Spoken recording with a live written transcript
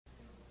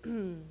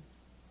Thank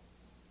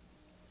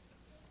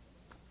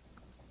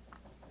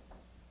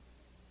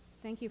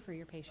you for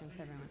your patience,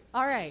 everyone.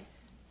 All right.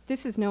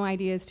 This is No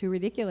Ideas Too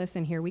Ridiculous,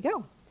 and here we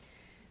go.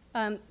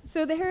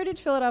 So the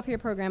Heritage Philadelphia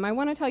program, I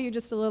want to tell you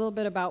just a little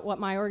bit about what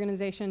my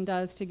organization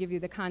does to give you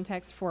the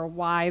context for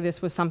why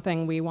this was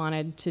something we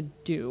wanted to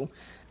do.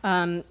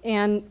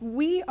 And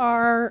we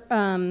are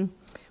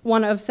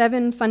one of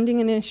 7 funding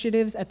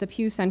initiatives at the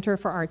Pew Center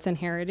for Arts and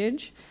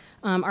Heritage.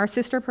 Our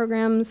sister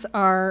programs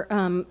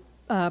are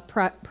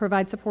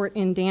provide support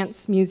in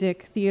dance,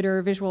 music,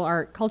 theater, visual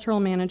art, cultural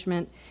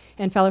management,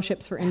 and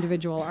fellowships for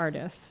individual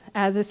artists.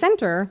 As a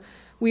center,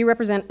 we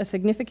represent a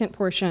significant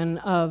portion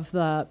of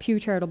the Pew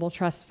Charitable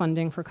Trust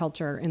funding for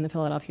culture in the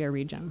Philadelphia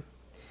region.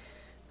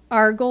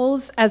 Our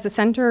goals as a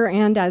center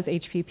and as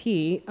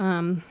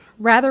HPP,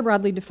 rather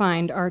broadly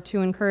defined, are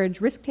to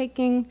encourage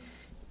risk-taking,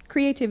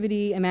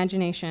 creativity,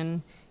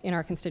 imagination in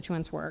our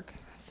constituents' work.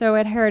 So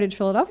at Heritage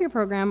Philadelphia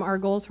program, our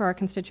goals for our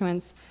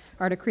constituents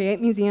are to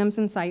create museums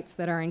and sites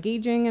that are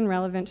engaging and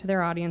relevant to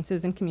their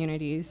audiences and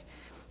communities,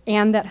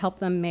 and that help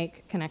them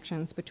make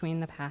connections between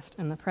the past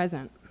and the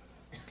present.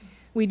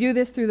 We do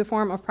this through the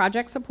form of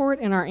project support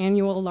in our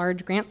annual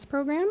large grants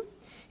program,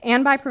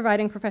 and by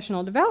providing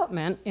professional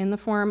development in the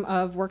form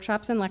of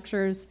workshops and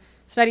lectures,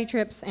 study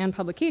trips, and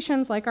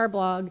publications like our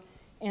blog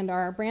and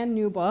our brand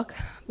new book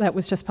that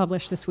was just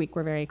published this week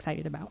we're very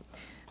excited about.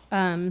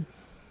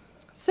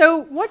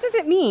 So what does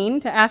it mean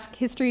to ask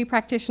history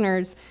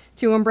practitioners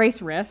to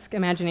embrace risk,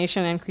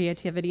 imagination, and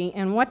creativity,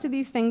 and what do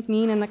these things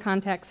mean in the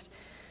context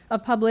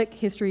of public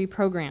history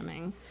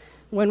programming?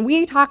 When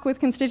we talk with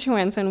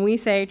constituents and we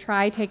say,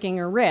 try taking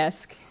a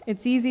risk,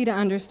 it's easy to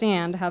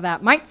understand how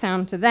that might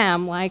sound to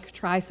them like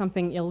try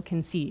something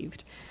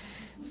ill-conceived.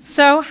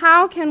 So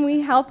how can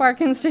we help our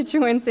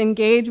constituents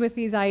engage with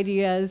these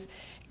ideas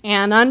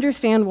and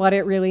understand what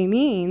it really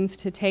means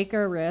to take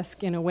a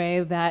risk in a way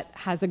that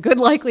has a good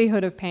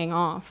likelihood of paying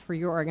off for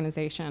your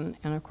organization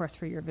and, of course,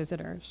 for your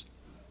visitors?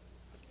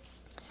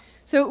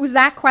 So it was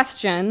that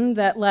question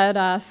that led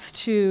us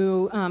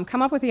to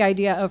come up with the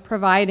idea of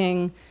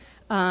providing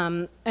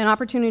an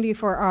opportunity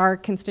for our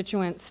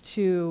constituents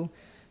to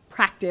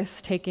practice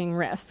taking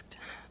risk.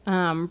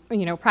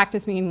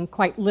 Practice meaning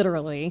quite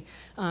literally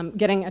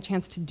getting a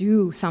chance to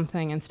do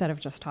something instead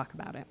of just talk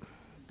about it.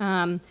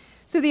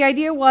 So the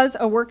idea was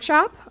a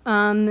workshop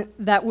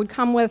that would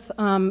come with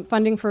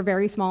funding for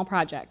very small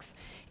projects.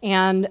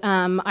 And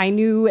I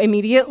knew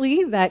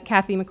immediately that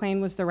Kathy McLean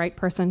was the right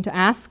person to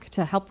ask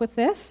to help with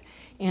this.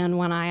 And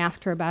when I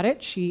asked her about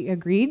it, she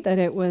agreed that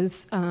it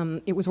was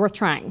worth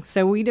trying.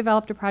 So we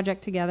developed a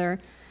project together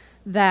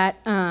that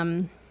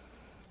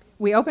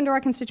we opened to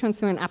our constituents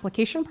through an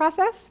application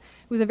process.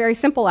 It was a very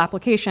simple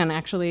application,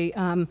 actually,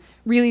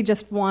 really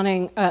just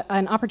wanting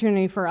an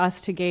opportunity for us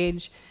to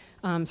gauge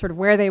sort of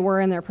where they were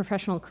in their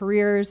professional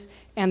careers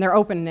and their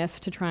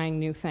openness to trying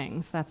new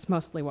things. That's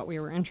mostly what we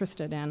were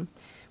interested in.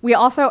 We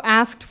also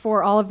asked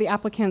for all of the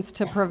applicants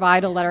to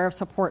provide a letter of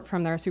support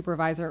from their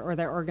supervisor or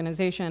their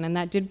organization, and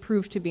that did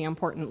prove to be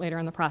important later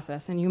in the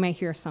process, and you may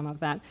hear some of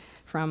that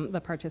from the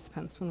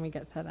participants when we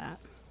get to that.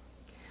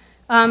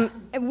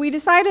 We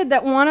decided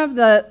that one of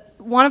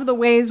the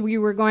ways we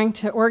were going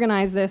to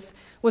organize this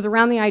was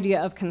around the idea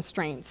of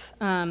constraints,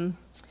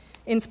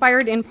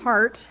 inspired in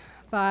part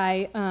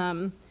by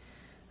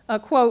a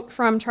quote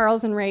from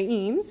Charles and Ray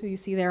Eames, who you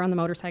see there on the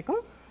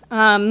motorcycle,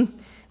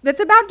 that's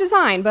about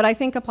design, but I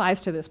think applies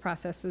to this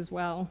process as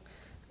well.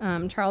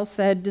 Charles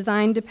said,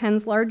 "Design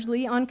depends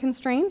largely on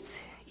constraints.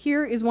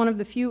 Here is one of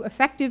the few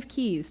effective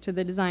keys to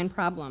the design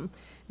problem: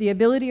 the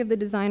ability of the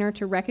designer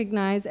to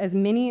recognize as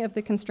many of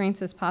the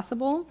constraints as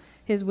possible,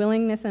 his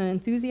willingness and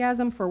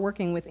enthusiasm for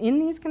working within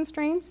these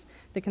constraints,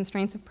 the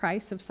constraints of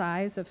price, of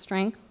size, of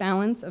strength,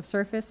 balance, of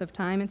surface, of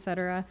time,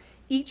 etc.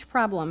 Each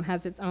problem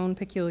has its own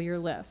peculiar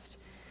list."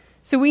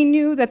 So we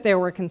knew that there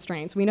were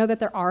constraints. We know that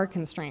there are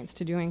constraints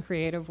to doing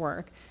creative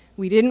work.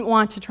 We didn't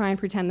want to try and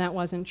pretend that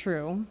wasn't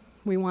true.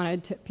 We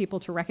wanted people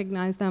to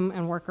recognize them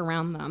and work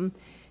around them.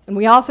 And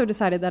we also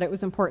decided that it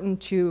was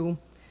important to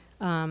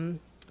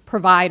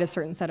provide a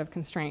certain set of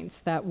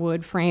constraints that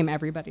would frame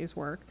everybody's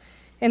work.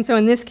 And so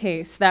in this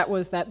case, that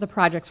was that the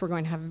projects were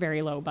going to have a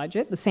very low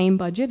budget, the same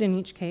budget in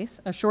each case,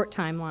 a short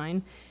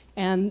timeline,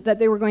 and that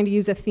they were going to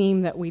use a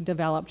theme that we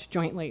developed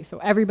jointly. So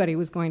everybody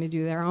was going to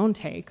do their own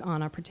take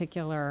on a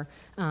particular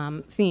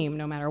theme,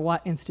 no matter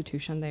what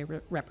institution they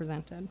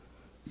represented.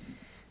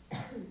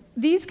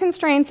 These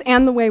constraints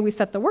and the way we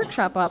set the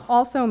workshop up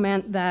also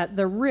meant that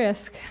the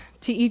risk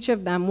to each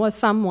of them was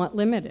somewhat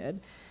limited.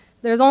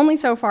 There's only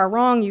so far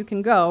wrong you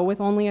can go with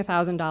only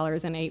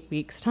 $1,000 in 8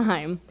 weeks'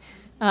 time.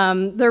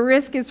 The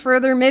risk is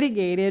further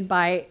mitigated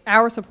by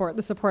our support,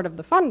 the support of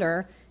the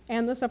funder,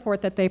 and the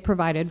support that they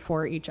provided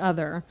for each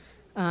other,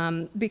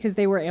 because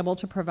they were able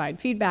to provide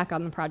feedback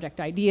on the project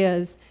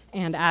ideas,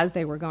 and as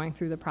they were going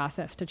through the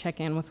process, to check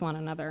in with one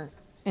another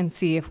and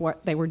see if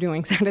what they were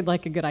doing sounded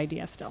like a good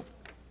idea still.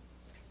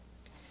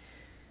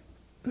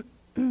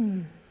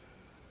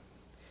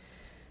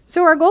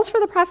 So our goals for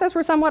the process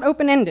were somewhat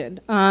open-ended,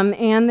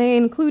 and they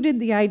included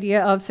the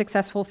idea of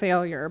successful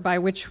failure, by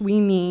which we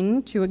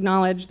mean to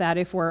acknowledge that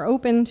if we're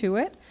open to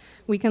it,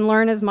 we can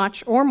learn as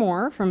much or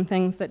more from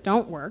things that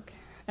don't work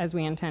as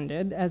we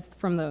intended as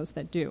from those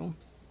that do.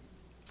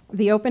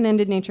 The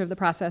open-ended nature of the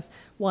process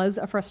was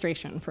a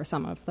frustration for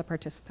some of the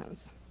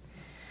participants.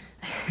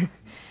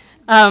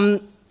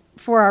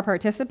 For our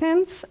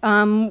participants,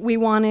 we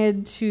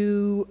wanted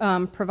to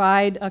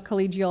provide a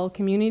collegial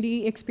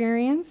community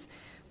experience.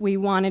 We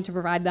wanted to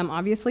provide them,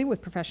 obviously,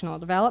 with professional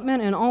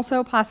development and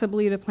also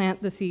possibly to plant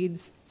the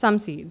seeds, some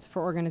seeds,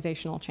 for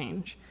organizational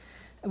change.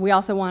 We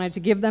also wanted to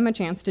give them a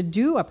chance to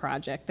do a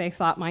project they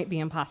thought might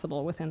be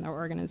impossible within their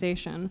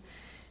organization.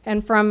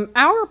 And from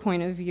our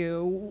point of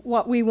view,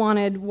 what we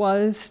wanted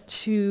was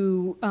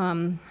to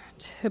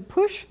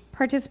push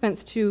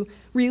participants to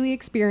really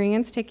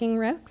experience taking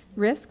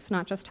risks,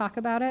 not just talk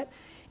about it,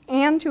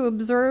 and to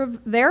observe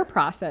their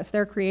process,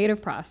 their creative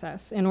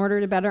process, in order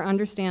to better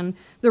understand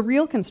the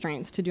real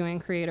constraints to doing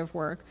creative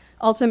work,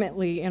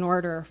 ultimately in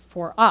order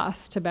for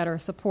us to better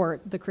support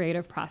the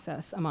creative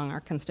process among our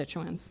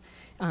constituents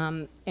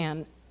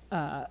and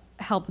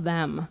help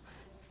them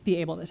be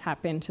able to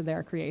tap into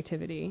their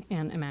creativity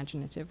and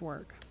imaginative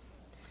work.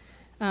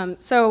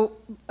 So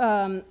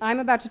I'm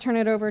about to turn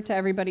it over to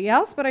everybody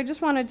else, but I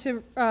just wanted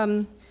to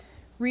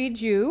read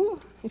you,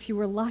 if you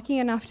were lucky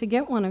enough to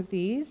get one of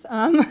these,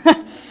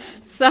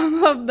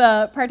 some of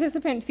the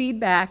participant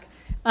feedback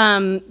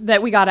that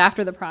we got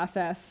after the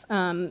process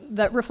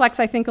that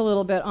reflects, I think, a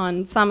little bit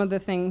on some of the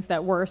things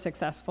that were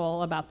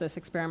successful about this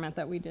experiment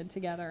that we did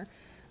together.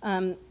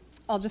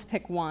 I'll just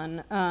pick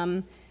one.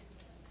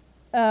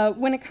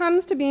 When it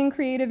comes to being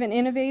creative and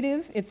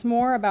innovative, it's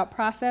more about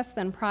process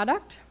than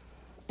product.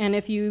 And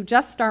if you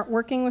just start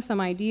working with some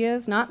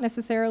ideas, not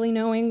necessarily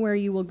knowing where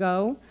you will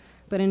go,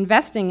 but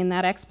investing in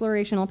that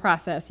explorational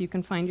process, you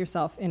can find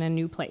yourself in a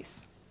new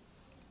place.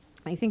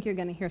 I think you're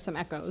going to hear some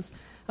echoes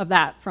of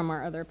that from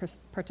our other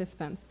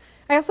participants.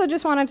 I also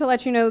just wanted to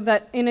let you know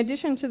that in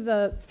addition to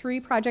the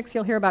 3 projects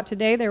you'll hear about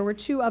today, there were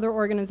 2 other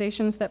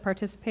organizations that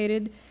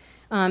participated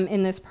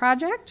in this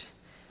project.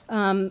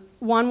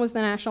 One was the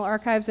National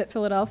Archives at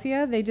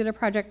Philadelphia. They did a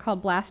project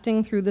called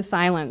Blasting Through the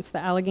Silence, the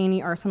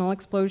Allegheny Arsenal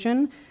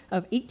Explosion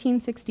of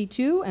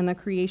 1862 and the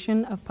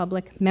Creation of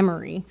Public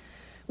Memory.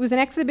 It was an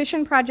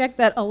exhibition project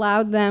that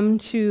allowed them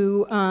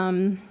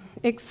to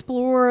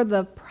explore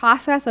the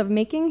process of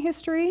making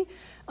history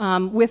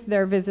with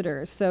their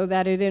visitors, so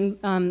that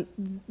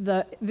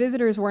the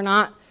visitors were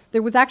not,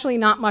 there was actually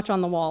not much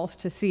on the walls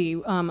to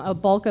see. A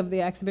bulk of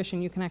the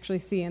exhibition you can actually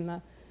see in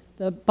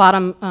the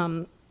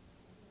bottom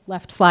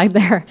left slide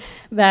there,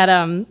 that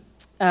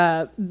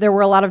there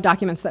were a lot of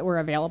documents that were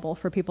available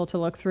for people to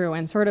look through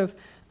and sort of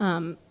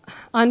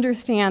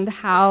understand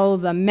how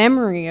the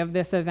memory of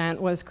this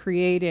event was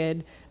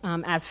created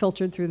as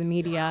filtered through the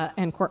media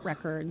and court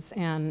records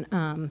and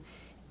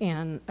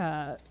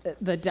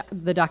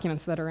the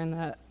documents that are in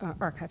the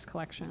archives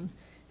collection.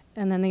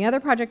 And then the other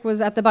project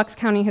was at the Bucks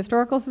County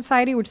Historical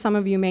Society, which some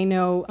of you may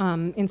know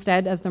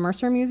instead as the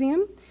Mercer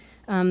Museum.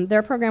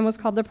 Their program was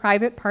called The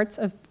Private Parts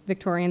of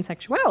Victorian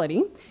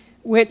Sexuality,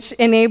 which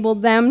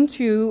enabled them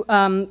to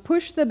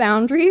push the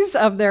boundaries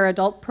of their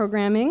adult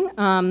programming.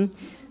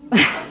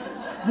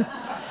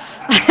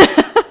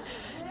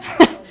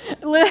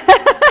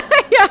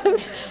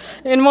 Yes,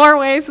 in more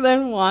ways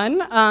than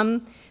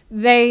one.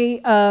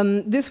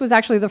 This was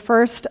actually the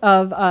first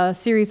of a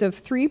series of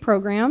 3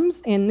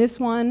 programs. In this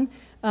one,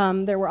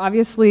 there were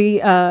obviously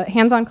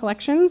hands-on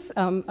collections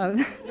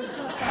of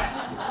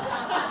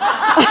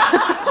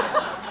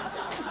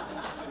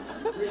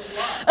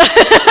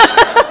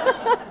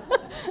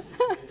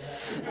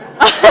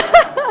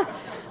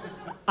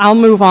I'll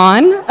move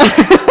on.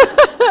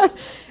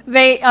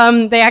 They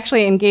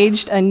actually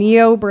engaged a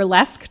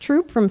neo-burlesque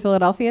troupe from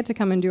Philadelphia to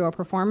come and do a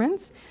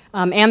performance.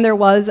 And there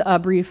was a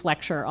brief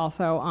lecture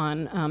also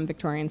on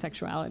Victorian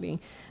sexuality.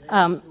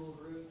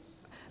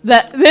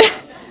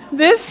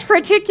 This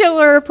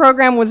particular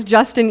program was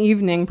just an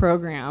evening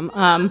program.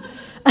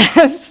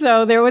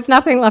 So there was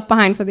nothing left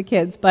behind for the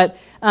kids. But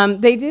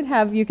they did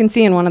have, you can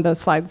see in one of those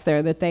slides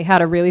there, that they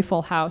had a really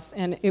full house.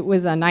 And it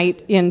was a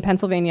night in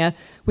Pennsylvania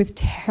with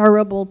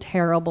terrible,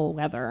 terrible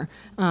weather.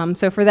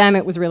 So for them,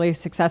 it was really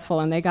successful.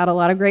 And they got a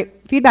lot of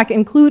great feedback,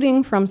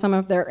 including from some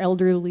of their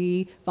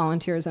elderly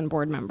volunteers and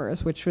board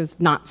members, which was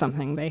not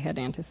something they had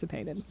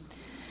anticipated.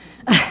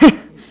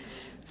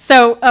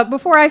 So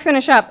before I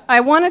finish up, I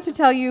wanted to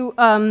tell you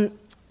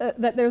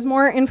that there's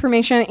more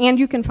information, and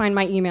you can find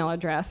my email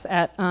address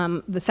at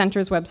the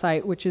center's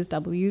website, which is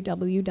www.pcah.us.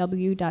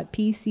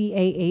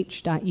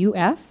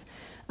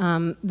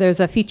 There's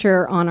a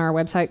feature on our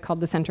website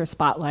called the Center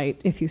Spotlight.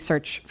 If you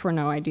search for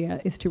No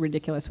Idea Is Too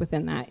Ridiculous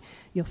within that,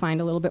 you'll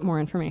find a little bit more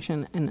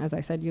information, and as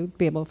I said, you'll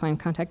be able to find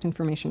contact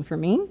information for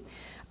me.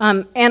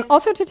 And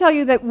also to tell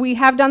you that we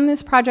have done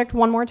this project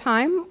one more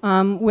time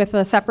with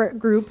a separate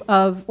group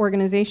of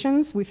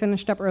organizations. We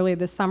finished up early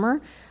this summer.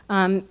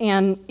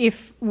 And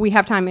if we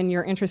have time and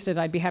you're interested,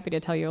 I'd be happy to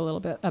tell you a little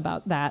bit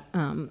about that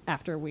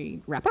after we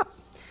wrap up.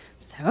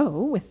 So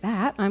with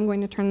that, I'm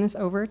going to turn this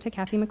over to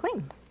Kathy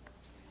McLean.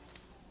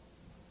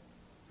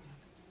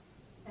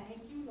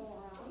 Thank you,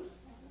 Laura.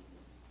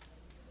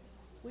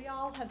 We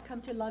all have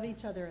come to love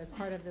each other as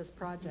part of this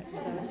project,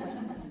 so it's like,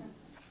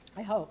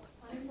 I hope.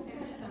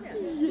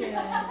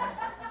 Yeah.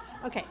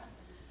 Okay.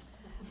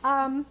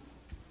 Hi.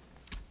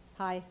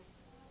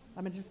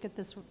 I'm going to just get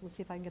this, let's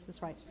see if I can get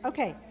this right.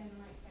 Okay.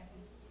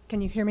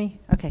 Can you hear me?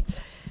 Okay.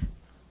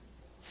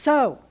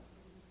 So,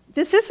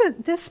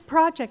 this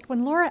project,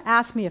 when Laura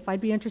asked me if I'd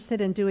be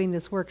interested in doing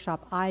this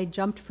workshop, I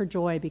jumped for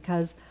joy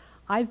because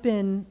I've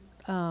been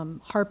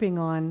harping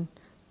on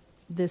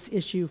this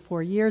issue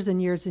for years and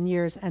years and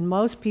years, and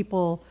most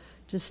people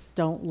just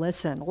don't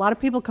listen. A lot of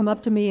people come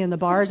up to me in the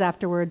bars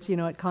afterwards,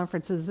 at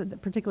conferences,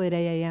 particularly at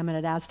AAM and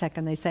at Aztec,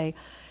 and they say,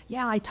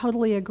 yeah, I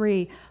totally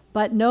agree,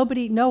 but no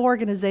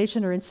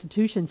organization or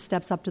institution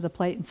steps up to the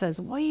plate and says,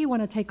 well, you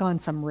want to take on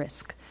some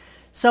risk.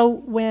 So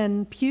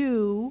when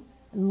Pew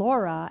and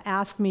Laura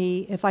asked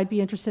me if I'd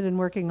be interested in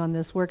working on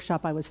this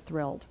workshop, I was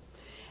thrilled.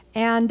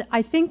 And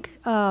I think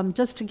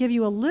just to give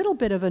you a little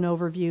bit of an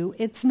overview,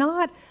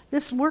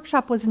 this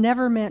workshop was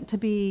never meant to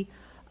be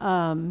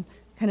kind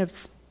of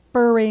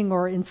spurring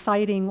or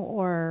inciting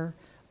or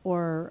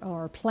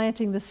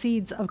planting the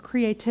seeds of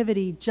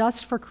creativity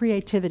just for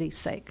creativity's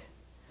sake.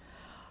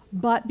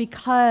 But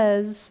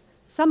because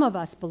some of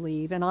us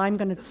believe, and I'm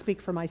going to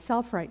speak for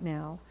myself right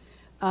now,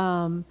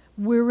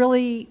 we're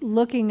really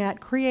looking at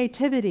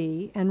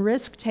creativity and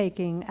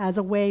risk-taking as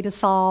a way to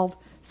solve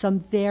some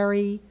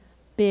very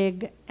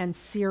big and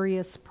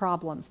serious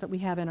problems that we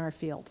have in our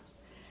field.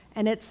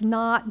 And it's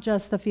not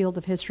just the field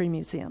of history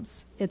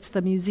museums. It's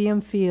the museum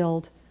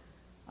field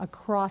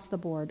across the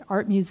board.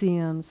 Art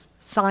museums,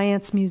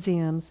 science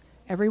museums,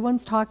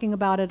 everyone's talking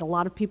about it. A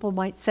lot of people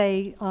might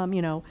say,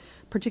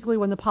 particularly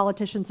when the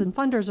politicians and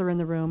funders are in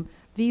the room,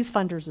 these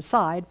funders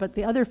aside, but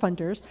the other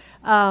funders,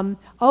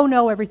 oh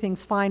no,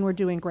 everything's fine, we're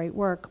doing great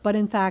work. But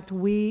in fact,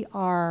 we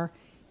are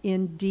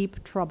in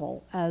deep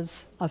trouble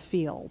as a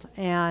field.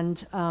 And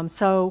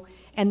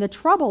the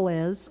trouble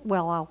is,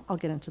 well, I'll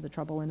get into the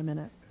trouble in a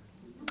minute.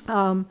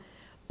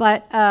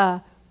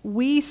 But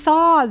we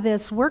saw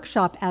this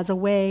workshop as a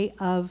way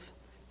of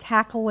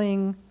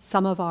tackling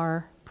some of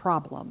our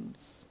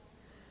problems.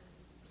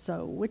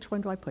 So which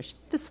one do I push?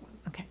 This one,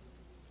 okay.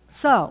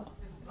 So,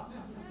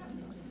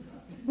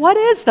 what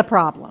is the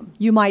problem,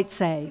 you might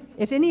say?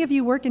 If any of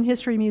you work in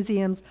history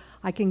museums,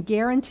 I can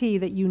guarantee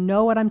that you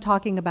know what I'm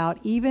talking about,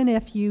 even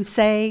if you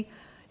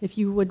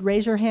would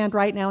raise your hand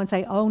right now and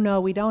say, oh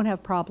no, we don't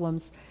have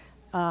problems,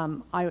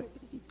 I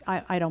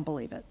don't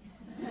believe it.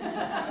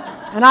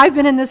 And I've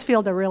been in this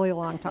field a really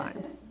long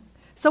time.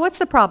 So what's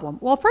the problem?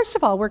 Well, first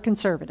of all, we're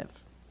conservative.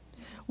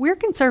 We're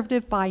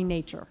conservative by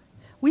nature.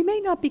 We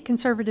may not be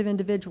conservative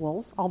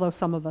individuals, although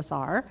some of us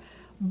are,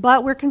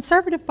 but we're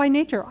conservative by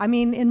nature. I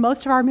mean, in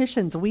most of our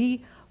missions,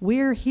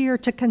 we're here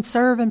to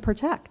conserve and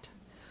protect.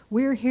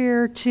 We're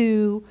here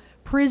to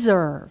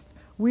preserve.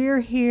 We're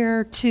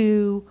here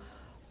to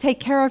take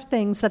care of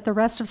things that the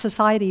rest of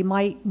society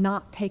might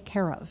not take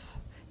care of,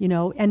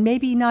 and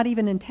maybe not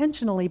even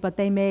intentionally, but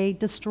they may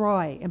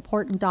destroy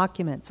important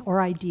documents or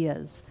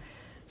ideas.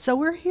 So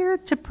we're here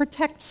to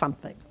protect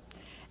something.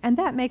 And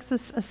that makes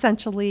us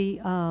essentially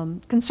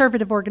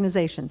conservative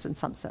organizations in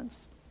some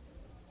sense.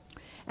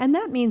 And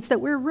that means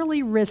that we're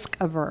really risk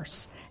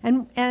averse.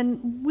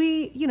 And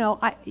we,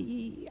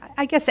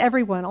 I guess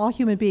everyone, all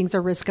human beings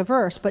are risk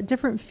averse, but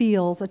different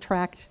fields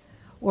attract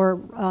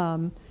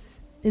or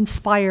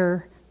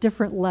inspire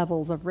different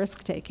levels of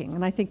risk taking.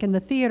 And I think in the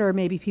theater,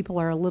 maybe people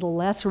are a little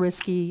less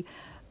risky.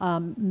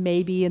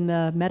 Maybe in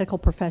the medical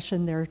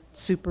profession, they're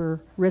super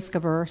risk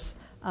averse.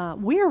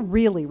 We're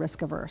really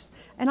risk averse.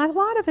 And a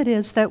lot of it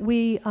is that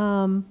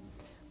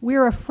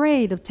we're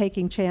afraid of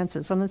taking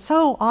chances. And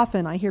so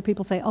often I hear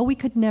people say, oh, we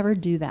could never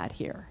do that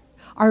here.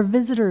 Our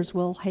visitors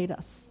will hate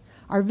us.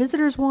 Our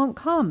visitors won't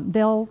come.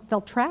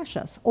 They'll trash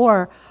us.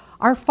 Or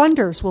our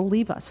funders will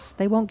leave us.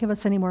 They won't give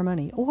us any more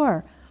money.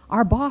 Or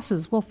our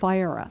bosses will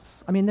fire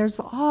us. I mean, there's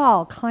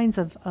all kinds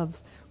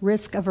of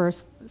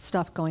risk-averse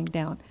stuff going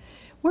down.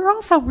 We're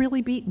also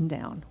really beaten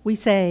down. We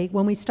say,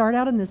 when we start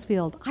out in this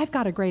field, I've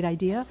got a great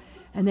idea.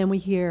 And then we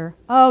hear,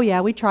 oh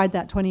yeah, we tried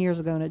that 20 years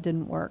ago and it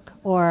didn't work.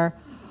 Or,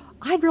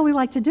 I'd really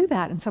like to do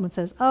that. And someone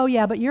says, oh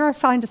yeah, but you're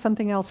assigned to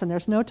something else and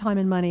there's no time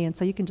and money, and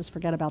so you can just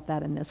forget about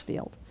that in this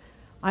field.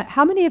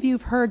 How many of you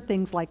have heard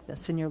things like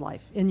this in your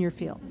life, in your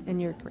field, in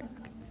your career?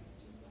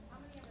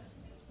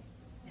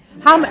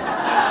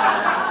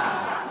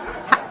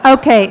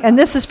 Okay, and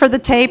this is for the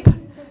tape.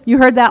 You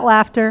heard that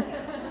laughter.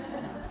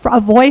 For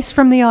a voice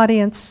from the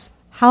audience.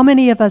 How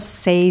many of us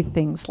say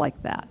things like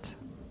that?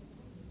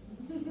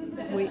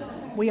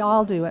 We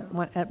all do it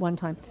at one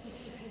time.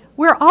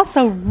 We're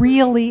also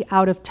really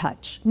out of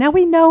touch. Now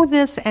we know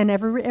this, and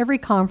every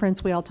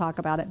conference we all talk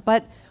about it,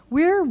 but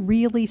we're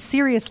really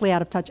seriously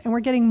out of touch, and we're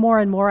getting more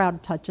and more out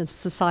of touch as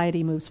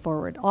society moves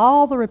forward.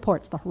 All the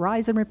reports, the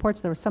Horizon reports,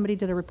 there was somebody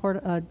did a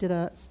report, Tim did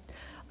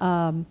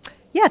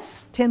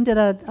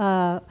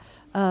a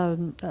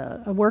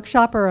a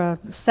workshop or a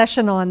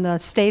session on the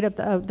state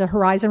of the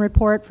Horizon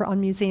Report on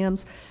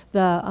museums.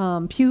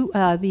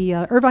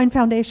 The Irvine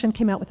Foundation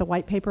came out with a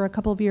white paper a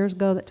couple of years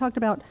ago that talked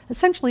about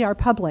essentially our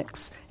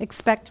publics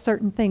expect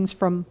certain things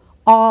from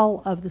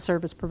all of the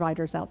service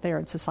providers out there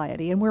in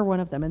society, and we're one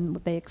of them, and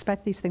they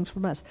expect these things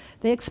from us.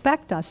 They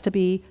expect us to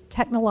be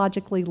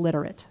technologically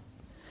literate,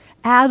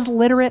 as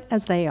literate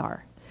as they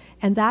are,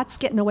 and that's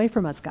getting away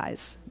from us,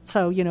 guys.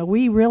 So,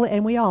 we really,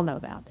 and we all know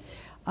that.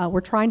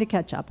 We're trying to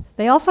catch up.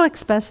 They also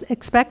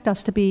expect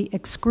us to be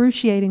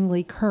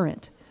excruciatingly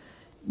current.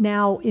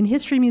 Now, in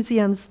history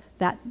museums,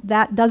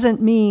 that doesn't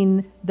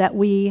mean that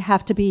we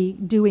have to be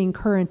doing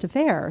current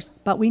affairs,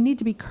 but we need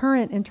to be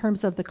current in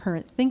terms of the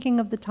current thinking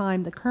of the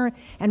time,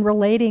 and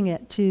relating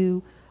it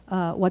to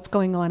what's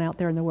going on out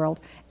there in the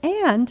world.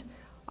 And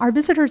our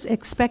visitors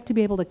expect to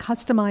be able to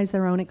customize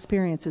their own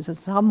experiences in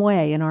some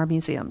way in our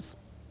museums.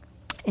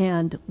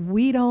 And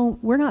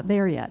we're not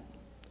there yet.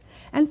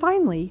 And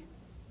finally,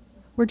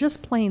 we're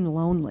just plain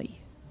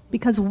lonely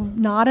because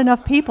not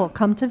enough people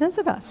come to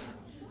visit us.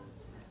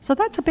 So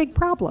that's a big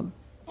problem.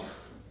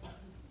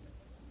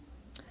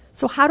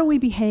 So how do we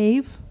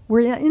behave?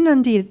 We're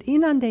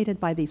inundated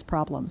by these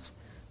problems.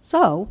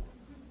 So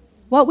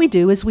what we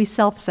do is we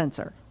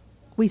self-censor.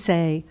 We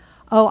say,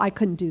 oh, I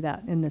couldn't do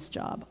that in this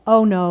job.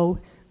 Oh, no,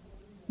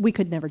 we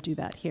could never do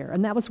that here.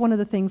 And that was one of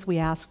the things we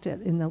asked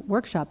in the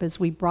workshop is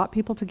we brought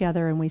people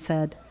together and we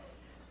said,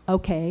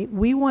 okay,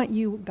 we want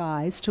you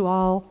guys to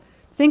all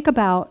think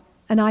about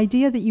an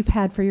idea that you've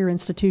had for your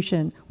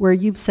institution where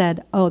you've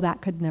said, oh,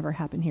 that could never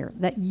happen here,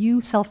 that you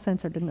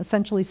self-censored and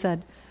essentially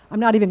said, I'm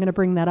not even going to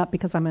bring that up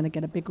because I'm going to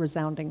get a big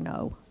resounding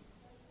no.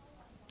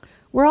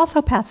 We're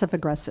also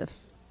passive-aggressive.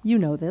 You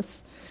know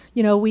this.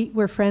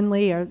 We're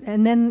friendly,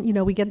 and then,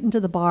 we get into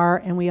the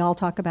bar and we all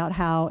talk about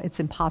how it's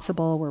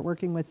impossible. We're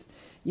working with,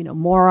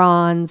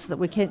 morons, that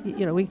we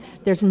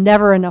can't, there's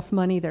never enough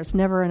money, there's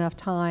never enough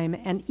time,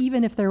 and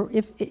even if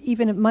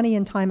money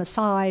and time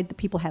aside, the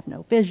people have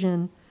no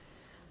vision.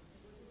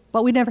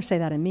 But we never say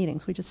that in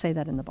meetings, we just say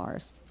that in the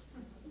bars.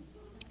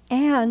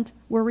 And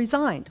we're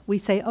resigned. We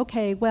say,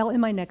 okay, well, in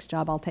my next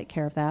job, I'll take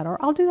care of that, or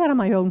I'll do that on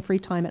my own free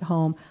time at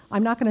home.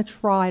 I'm not going to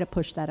try to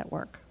push that at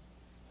work.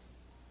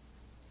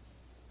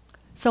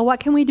 So what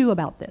can we do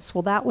about this?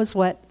 Well, that was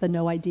what the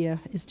No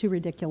Idea is Too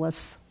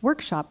Ridiculous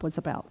workshop was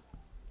about.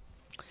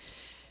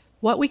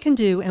 What we can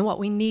do and what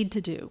we need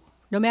to do,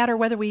 no matter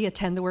whether we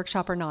attend the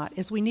workshop or not,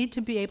 is we need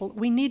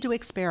to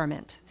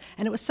experiment.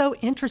 And it was so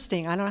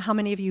interesting. I don't know how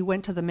many of you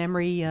went to the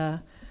memory,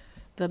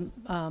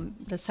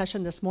 the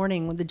session this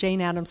morning when the Jane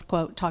Addams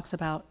quote talks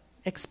about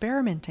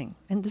experimenting.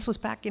 And this was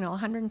back,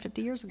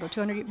 150 years ago,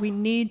 200. We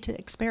need to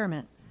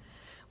experiment.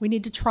 We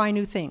need to try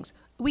new things.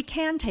 We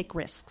can take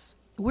risks.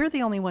 We're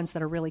the only ones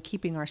that are really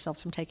keeping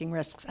ourselves from taking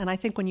risks. And I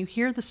think when you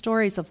hear the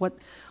stories of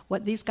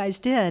what these guys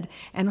did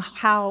and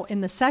how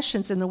in the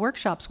sessions, in the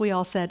workshops, we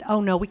all said,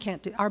 oh no, we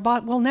can't do,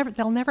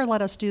 they'll never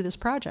let us do this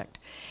project.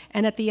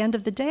 And at the end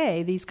of the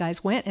day, these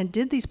guys went and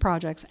did these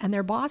projects, and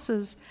their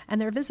bosses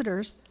and their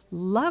visitors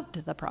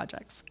loved the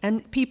projects.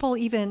 And people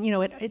even,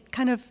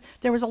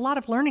 there was a lot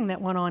of learning that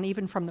went on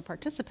even from the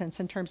participants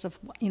in terms of,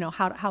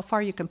 how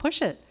far you can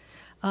push it.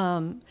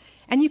 And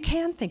you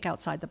can think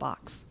outside the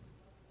box.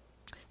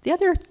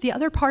 The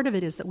other part of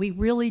it is that we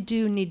really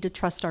do need to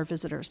trust our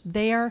visitors.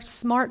 They are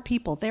smart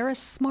people. They're as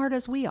smart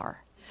as we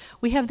are.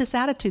 We have this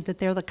attitude that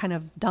they're the kind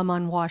of dumb,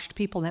 unwashed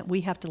people that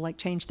we have to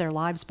change their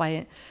lives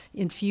by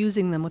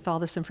infusing them with all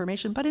this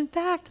information. But in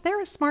fact, they're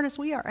as smart as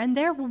we are, and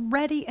they're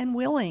ready and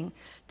willing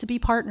to be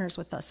partners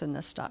with us in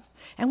this stuff.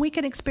 And we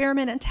can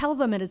experiment and tell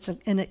them it's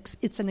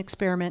an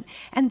experiment,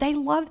 and they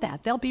love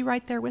that. They'll be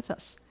right there with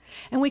us.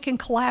 And we can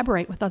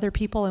collaborate with other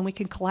people, and we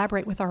can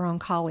collaborate with our own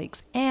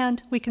colleagues,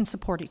 and we can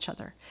support each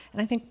other.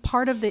 And I think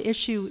part of the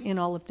issue in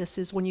all of this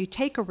is when you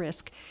take a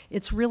risk,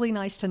 it's really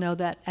nice to know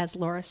that, as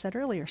Laura said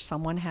earlier,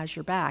 someone has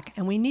your back.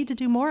 And we need to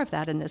do more of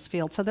that in this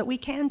field so that we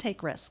can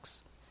take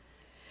risks.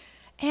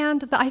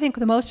 And I think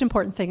the most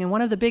important thing, and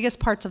one of the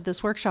biggest parts of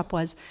this workshop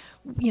was,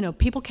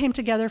 people came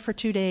together for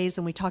 2 days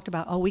and we talked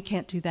about, oh, we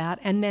can't do that.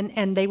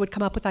 And they would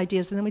come up with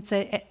ideas, and then we'd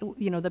say,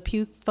 the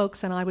Pew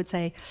folks and I would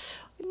say,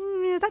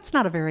 that's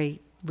not a very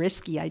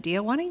risky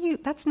idea.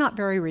 That's not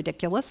very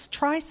ridiculous.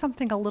 Try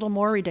something a little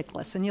more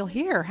ridiculous, and you'll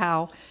hear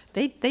how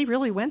they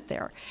really went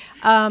there.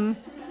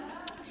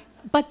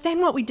 But then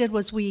what we did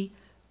was we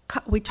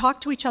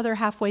talked to each other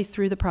halfway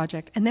through the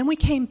project, and then we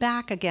came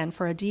back again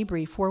for a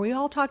debrief where we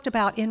all talked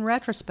about, in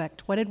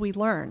retrospect, what did we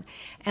learn?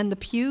 And the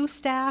Pew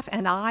staff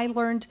and I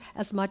learned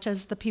as much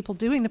as the people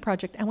doing the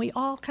project, and we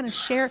all kind of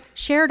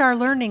shared our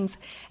learnings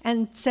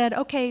and said,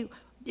 okay,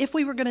 if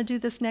we were going to do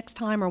this next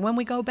time, or when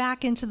we go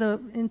back into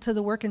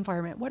the work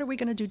environment, what are we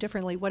going to do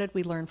differently? What did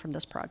we learn from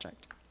this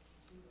project?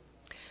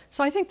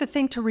 So I think the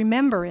thing to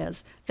remember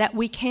is that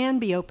we can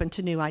be open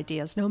to new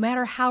ideas, no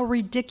matter how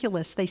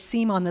ridiculous they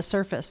seem on the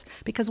surface,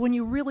 because when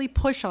you really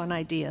push on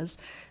ideas,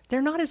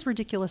 they're not as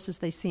ridiculous as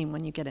they seem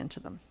when you get into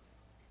them.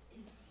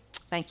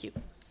 Thank you.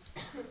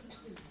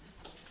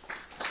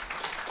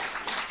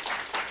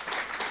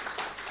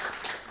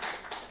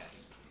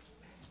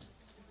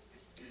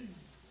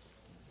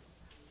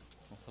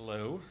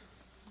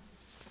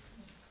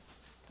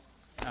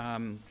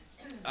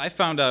 I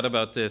found out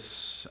about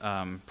this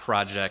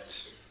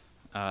project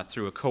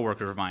through a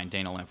coworker of mine,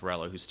 Dana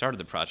Lamparello, who started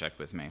the project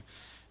with me.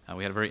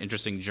 We had a very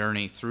interesting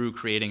journey through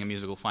creating a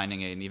musical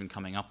finding aid and even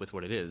coming up with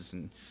what it is,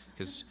 and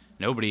because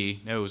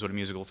nobody knows what a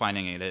musical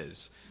finding aid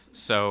is.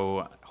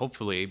 So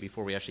hopefully,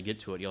 before we actually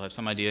get to it, you'll have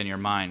some idea in your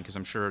mind, because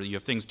I'm sure you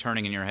have things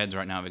turning in your heads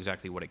right now of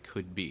exactly what it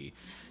could be.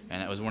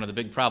 And that was one of the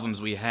big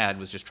problems we had,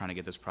 was just trying to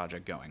get this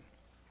project going.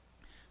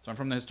 So I'm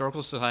from the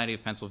Historical Society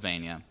of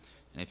Pennsylvania,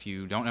 and if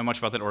you don't know much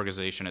about that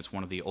organization, it's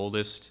one of the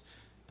oldest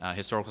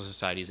historical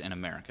societies in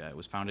America. It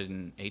was founded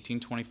in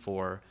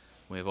 1824.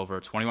 We have over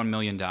 21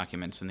 million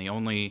documents, and the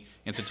only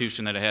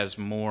institution that has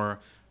more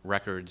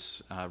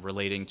records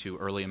relating to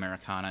early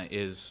Americana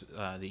is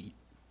the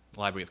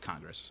Library of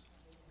Congress.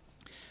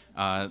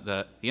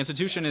 The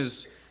institution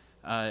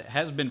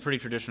has been pretty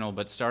traditional,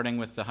 but starting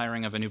with the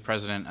hiring of a new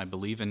president, I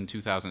believe in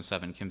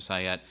 2007, Kim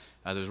Sayet,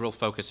 there's a real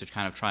focus to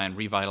kind of try and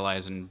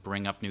revitalize and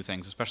bring up new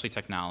things, especially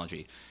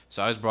technology.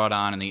 So I was brought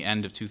on in the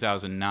end of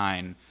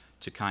 2009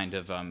 to kind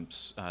of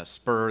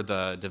spur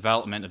the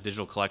development of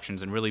digital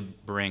collections and really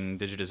bring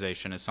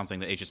digitization as something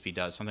that HSP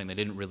does, something they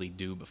didn't really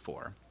do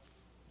before.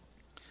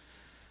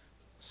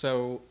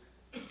 So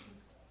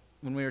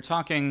when we were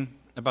talking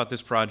about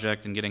this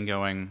project and getting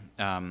going,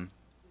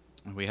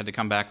 we had to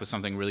come back with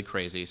something really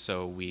crazy,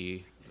 so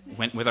we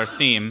went with our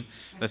theme,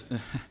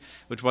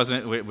 which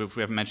wasn't, we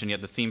haven't mentioned yet,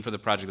 the theme for the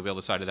project that we all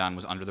decided on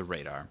was Under the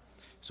Radar.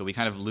 So we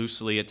kind of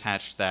loosely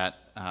attached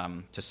that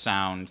to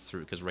sound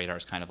through, because radar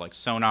is kind of like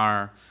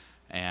sonar,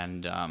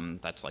 and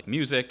that's like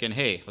music, and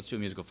hey, let's do a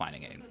musical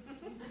finding aid.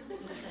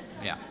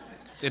 Yeah,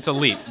 it's a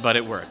leap, but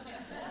it worked.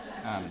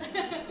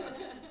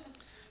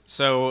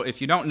 So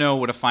if you don't know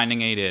what a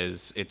finding aid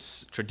is,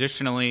 it's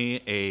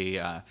traditionally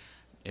a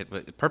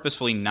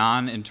purposefully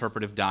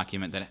non-interpretive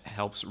document that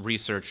helps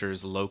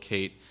researchers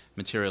locate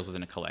materials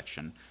within a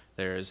collection.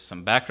 There's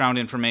some background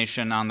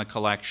information on the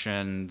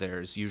collection,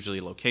 there's usually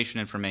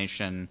location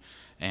information,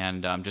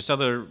 and just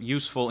other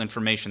useful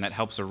information that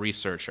helps a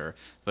researcher,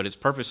 but it's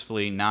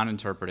purposefully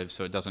non-interpretive,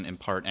 so it doesn't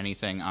impart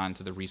anything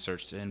onto the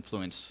research to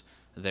influence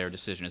their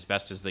decision, as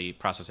best as the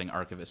processing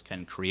archivist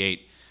can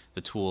create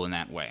the tool in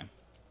that way.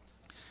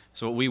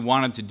 So what we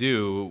wanted to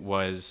do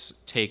was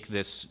take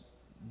this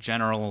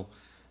general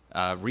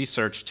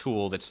research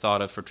tool that's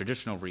thought of for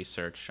traditional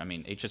research. I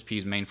mean,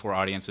 HSP's main four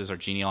audiences are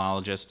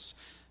genealogists,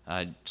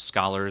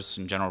 scholars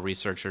and general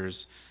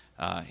researchers,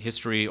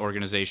 history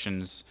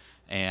organizations,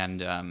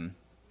 and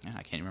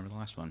I can't remember the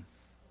last one.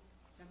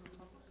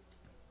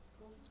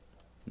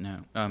 No,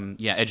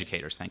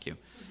 educators, thank you.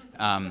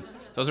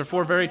 Those are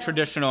four very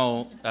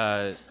traditional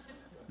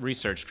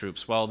research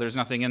groups. Well, there's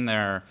nothing in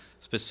there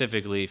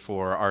specifically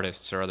for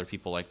artists or other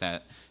people like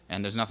that,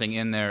 and there's nothing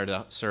in there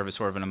to serve as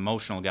sort of an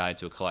emotional guide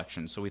to a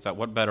collection. So we thought,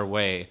 what better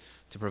way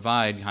to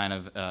provide kind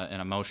of an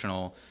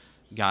emotional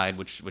guide,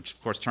 which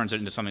of course turns it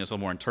into something that's a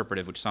little more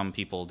interpretive, which some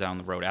people down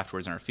the road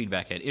afterwards in our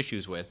feedback had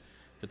issues with,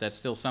 but that's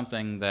still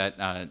something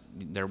that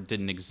there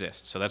didn't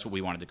exist. So that's what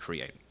we wanted to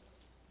create.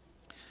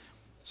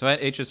 So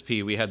at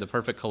HSP, we had the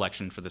perfect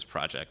collection for this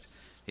project.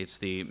 It's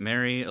the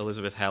Mary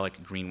Elizabeth Halleck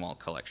Greenwald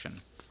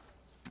collection.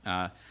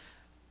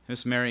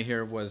 Miss Mary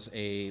here was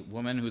a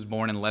woman who was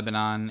born in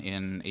Lebanon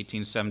in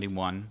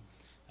 1871.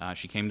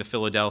 She came to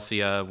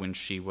Philadelphia when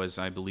she was,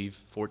 I believe,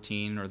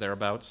 14 or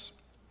thereabouts.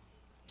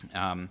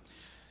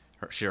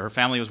 Her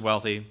family was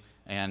wealthy,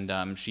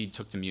 and she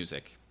took to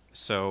music.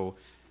 So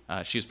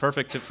she was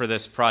perfect for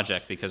this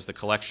project because the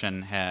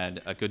collection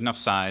had a good enough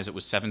size. It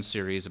was 7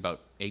 series,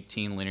 about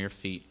 18 linear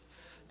feet,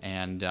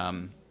 and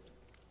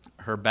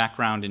her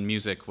background in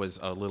music was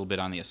a little bit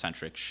on the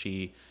eccentric.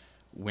 She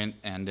went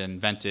and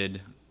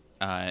invented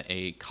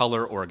a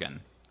color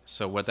organ.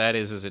 So what that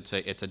is it's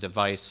a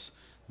device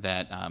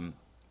that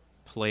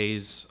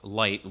plays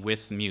light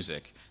with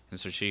music. And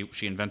so she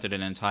invented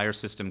an entire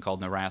system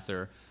called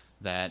Nerather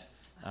that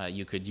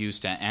you could use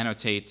to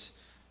annotate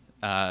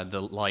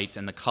the light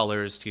and the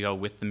colors to go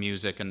with the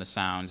music and the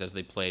sounds as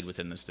they played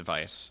within this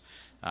device.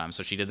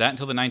 So she did that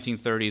until the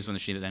 1930s, when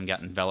she then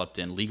got enveloped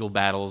in legal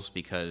battles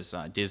because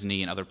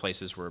Disney and other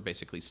places were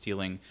basically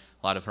stealing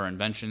a lot of her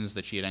inventions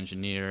that she had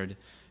engineered.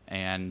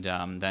 And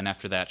then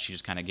after that, she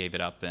just kind of gave it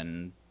up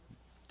and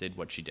did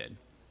what she did.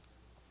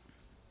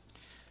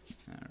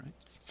 All right.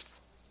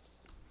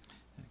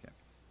 Okay.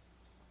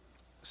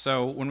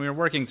 So when we were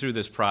working through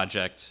this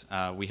project,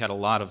 we had a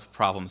lot of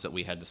problems that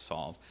we had to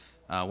solve.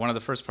 One of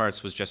the first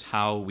parts was just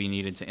how we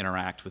needed to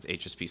interact with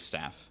HSP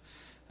staff.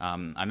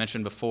 I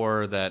mentioned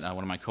before that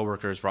one of my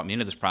coworkers brought me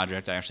into this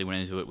project. I actually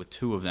went into it with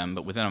 2 of them,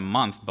 but within a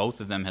month,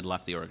 both of them had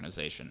left the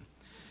organization.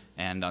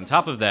 And on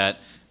top of that,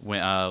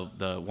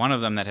 the one of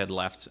them that had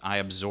left, I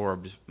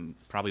absorbed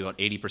probably about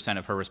 80%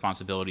 of her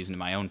responsibilities into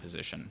my own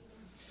position.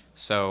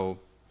 So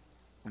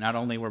not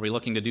only were we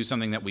looking to do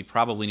something that we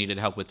probably needed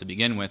help with to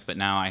begin with, but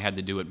now I had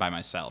to do it by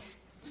myself.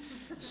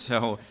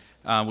 So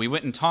we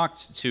went and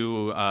talked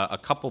to a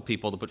couple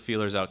people to put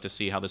feelers out to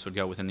see how this would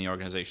go within the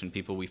organization,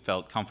 people we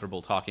felt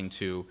comfortable talking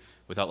to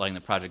without letting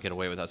the project get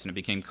away with us. And it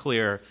became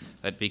clear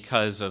that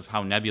because of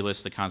how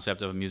nebulous the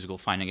concept of a musical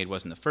finding aid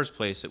was in the first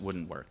place, it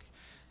wouldn't work.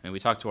 I mean, we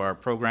talked to our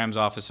programs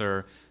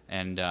officer,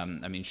 and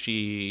I mean,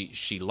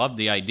 she loved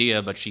the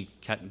idea, but she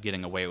kept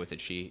getting away with it.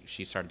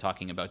 She started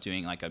talking about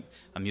doing like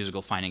a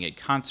musical finding aid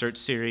concert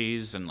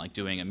series and like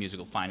doing a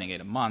musical finding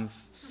aid a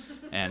month,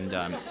 and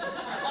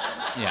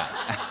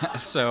yeah,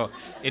 so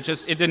it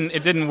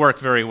didn't work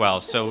very well.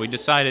 So we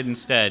decided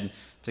instead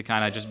to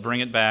kind of just bring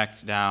it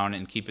back down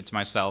and keep it to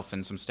myself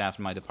and some staff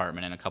in my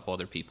department and a couple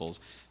other people's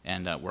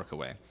and work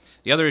away.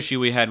 The other issue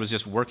we had was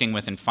just working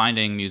with and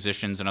finding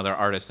musicians and other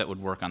artists that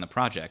would work on the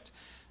project.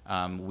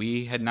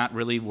 We had not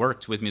really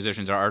worked with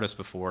musicians or artists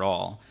before at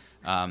all.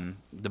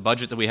 The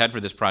budget that we had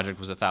for this project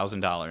was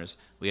 $1,000.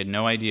 We had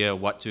no idea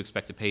what to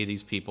expect to pay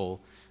these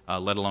people,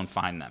 let alone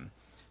find them.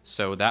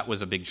 So that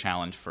was a big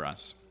challenge for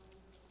us.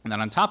 And then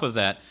on top of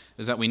that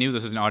is that we knew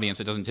this is an audience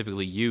that doesn't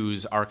typically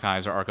use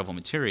archives or archival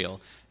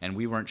material, and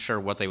we weren't sure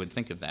what they would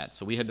think of that.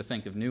 So we had to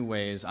think of new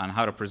ways on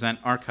how to present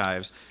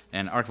archives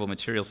and archival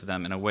materials to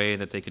them in a way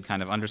that they could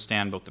kind of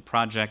understand both the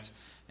project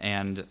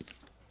and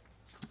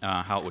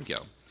how it would go.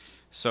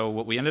 So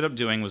what we ended up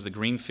doing was the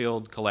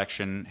Greenfield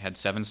collection had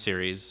 7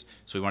 series,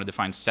 so we wanted to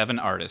find 7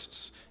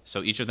 artists.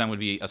 So each of them would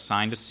be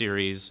assigned a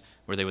series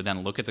where they would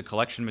then look at the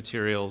collection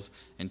materials,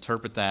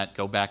 interpret that,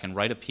 go back and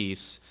write a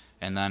piece,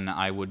 and then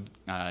I would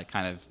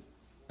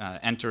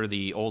enter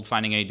the old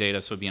finding aid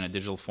data, so it would be in a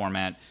digital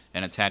format,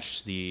 and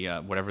attach the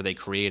whatever they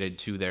created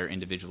to their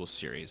individual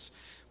series.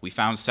 We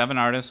found 7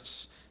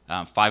 artists.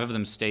 5 of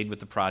them stayed with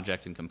the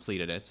project and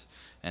completed it,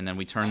 and then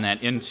we turned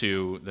that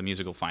into the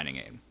musical finding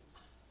aid.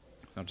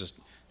 I'll just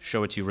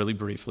show it to you really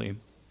briefly.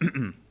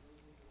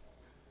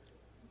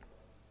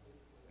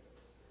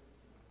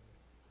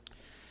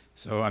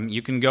 So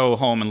you can go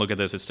home and look at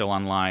this. It's still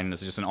online.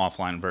 This is just an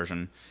offline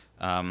version.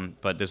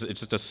 But it's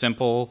just a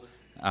simple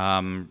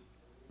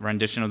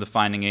rendition of the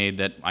finding aid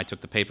that I took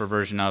the paper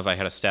version of. I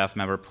had a staff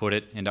member put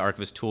it into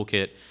Archivist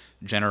Toolkit,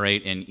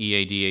 generate an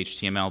EAD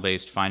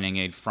HTML-based finding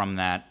aid from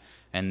that,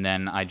 and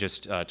then I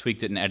just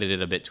tweaked it and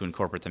edited it a bit to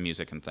incorporate the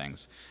music and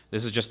things.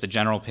 This is just the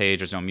general page.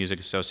 There's no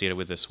music associated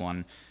with this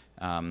one,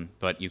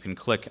 but you can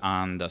click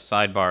on the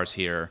sidebars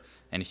here,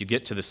 and if you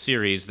get to the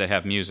series that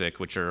have music,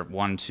 which are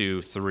 1,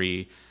 2,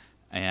 3,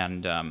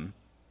 and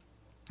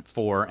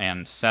 4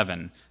 and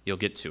 7, you'll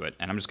get to it.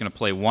 And I'm just going to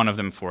play one of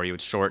them for you.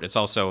 It's short. It's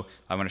also,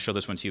 I want to show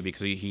this one to you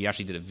because he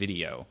actually did a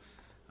video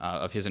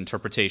of his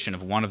interpretation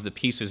of one of the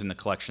pieces in the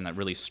collection that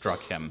really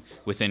struck him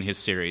within his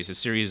series. His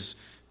series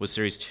was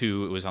series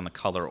 2. It was on the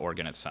color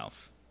organ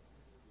itself.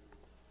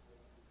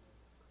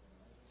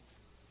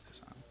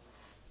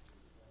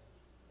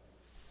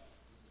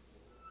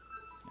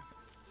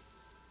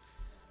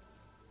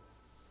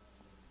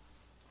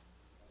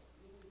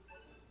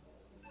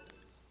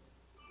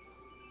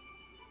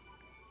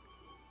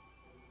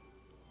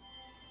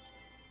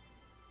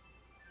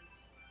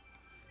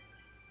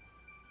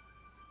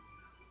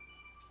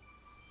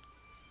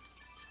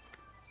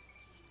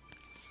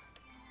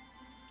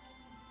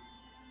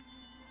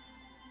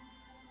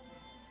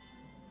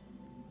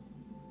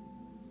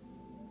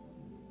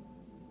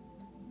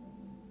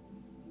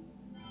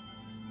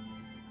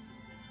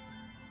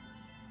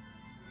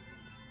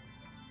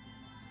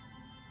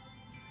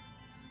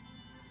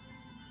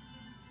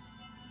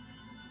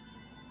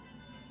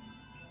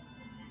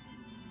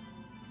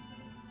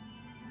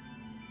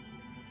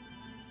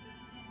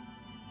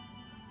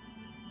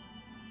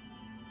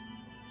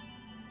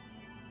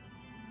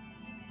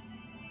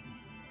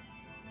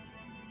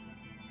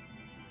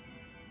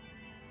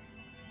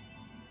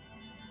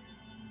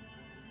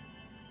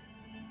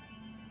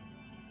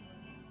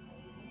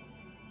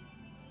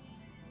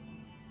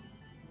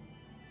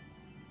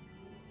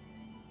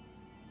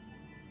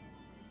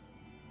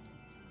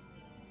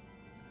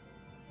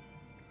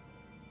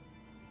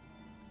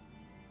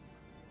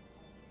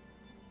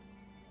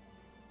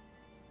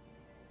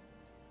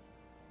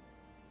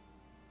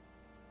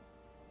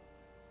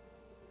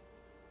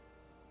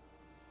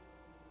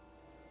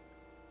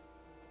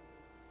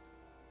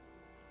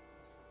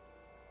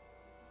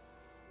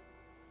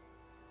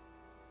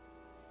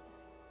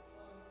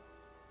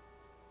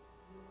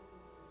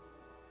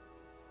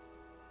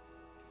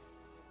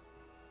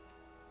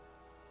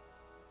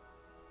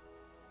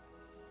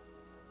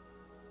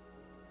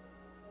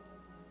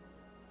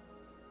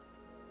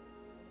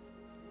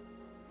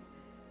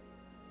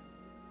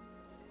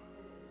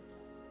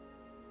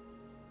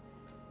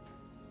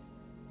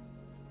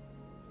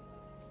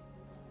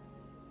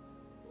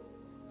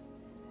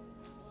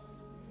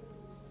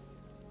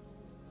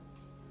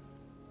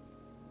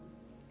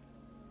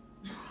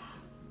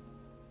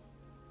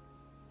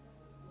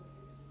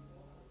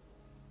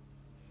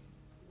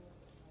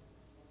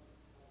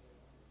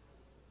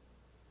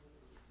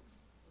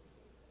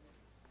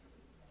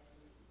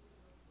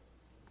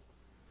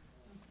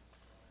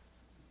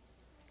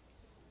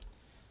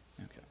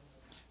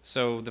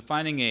 So the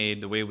finding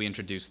aid, the way we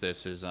introduced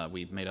this is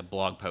we made a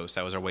blog post.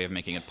 That was our way of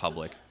making it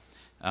public.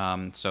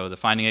 So the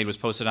finding aid was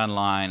posted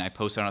online. I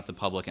posted it out to the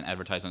public and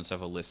advertised on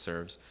several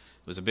listservs.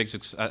 It was a big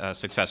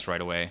success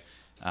right away.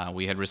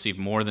 We had received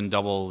more than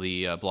double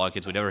the blog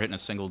hits we'd ever hit in a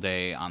single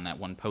day on that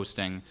one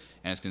posting,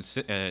 and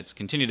it's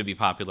continued to be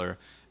popular.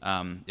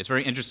 It's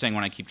very interesting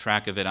when I keep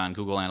track of it on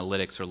Google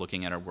Analytics or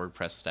looking at our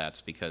WordPress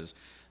stats, because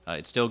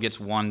it still gets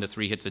 1 to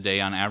 3 hits a day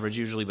on average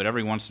usually, but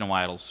every once in a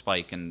while it'll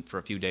spike, and for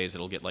a few days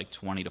it'll get like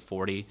 20 to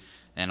 40,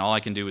 and all I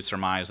can do is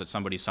surmise that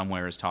somebody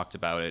somewhere has talked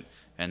about it,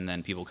 and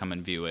then people come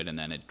and view it, and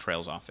then it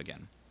trails off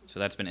again. So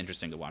that's been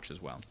interesting to watch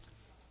as well.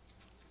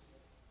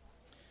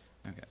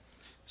 Okay.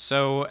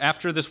 So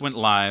after this went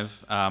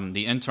live,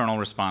 the internal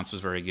response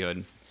was very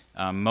good.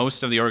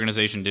 Most of the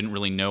organization didn't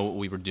really know what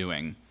we were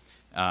doing,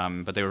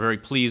 but they were very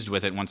pleased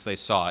with it once they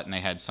saw it and they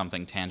had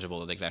something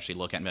tangible that they could actually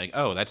look at and be like,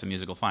 oh, that's a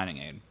musical finding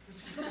aid.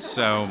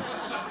 So,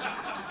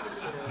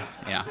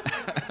 yeah.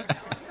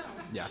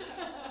 Yeah.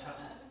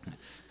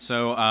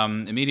 So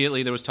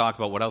immediately there was talk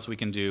about what else we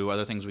can do,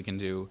 other things we can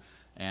do.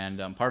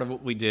 And part of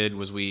what we did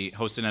was we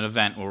hosted an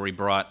event where we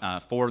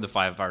brought 4 of the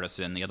 5 artists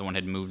in. The other one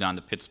had moved on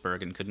to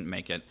Pittsburgh and couldn't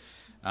make it,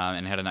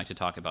 and had a night to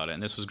talk about it.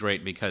 And this was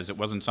great because it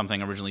wasn't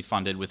something originally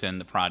funded within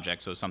the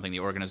project, so it was something the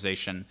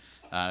organization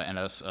and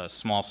a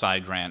small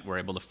side grant were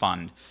able to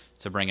fund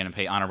to bring in and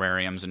pay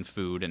honorariums and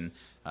food. And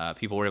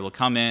people were able to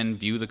come in,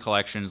 view the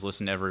collections,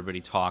 listen to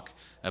everybody talk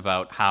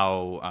about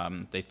how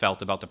they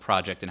felt about the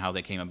project and how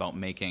they came about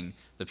making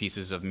the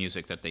pieces of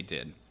music that they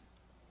did.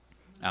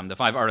 The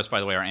 5 artists, by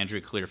the way, are Andrea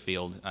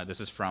Clearfield.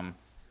 This is from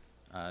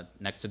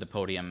next to the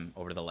podium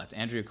over to the left.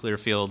 Andrea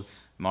Clearfield,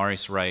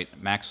 Maurice Wright,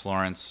 Max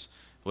Lawrence,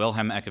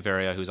 Wilhelm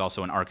Echeverria, who's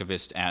also an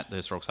archivist at the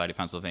Historical Society of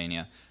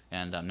Pennsylvania,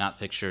 and not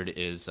pictured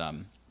is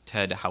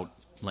Ted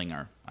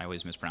Hautlinger. I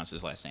always mispronounce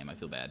his last name. I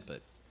feel bad,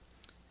 but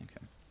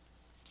okay.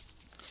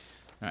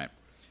 All right.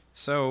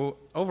 So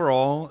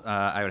overall,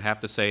 I would have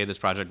to say this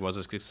project was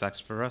a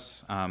success for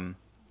us.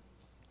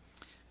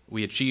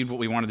 We achieved what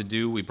we wanted to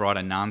do. We brought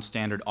a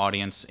non-standard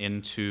audience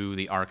into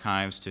the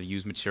archives to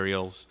use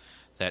materials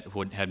that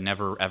had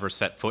never, ever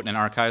set foot in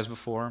archives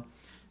before.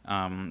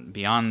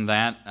 Beyond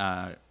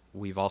that,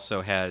 we've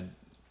also had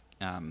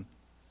some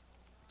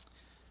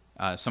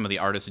of the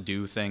artists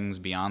do things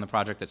beyond the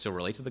project that still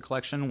relate to the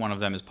collection. One of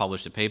them has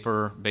published a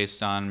paper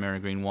based on Mary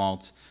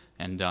Greenwalt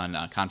and done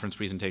conference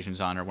presentations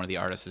on her. One of the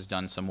artists has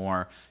done some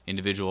more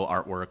individual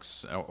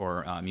artworks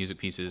or music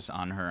pieces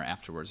on her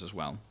afterwards as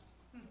well.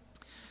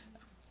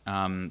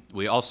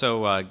 We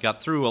also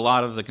got through a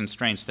lot of the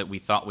constraints that we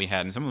thought we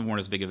had, and some of them weren't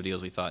as big of a deal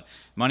as we thought.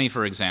 Money,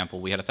 for example,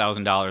 we had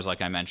 $1,000,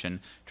 like I mentioned,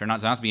 turned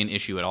out not to be an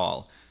issue at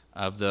all.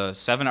 Of the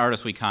 7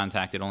 artists we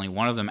contacted, only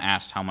one of them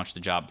asked how much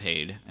the job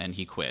paid, and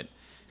he quit.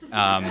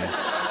 Yeah.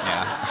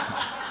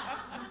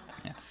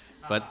 Yeah.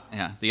 But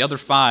yeah, the other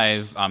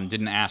 5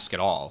 didn't ask at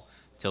all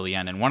till the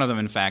end, and one of them,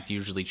 in fact,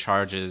 usually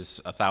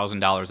charges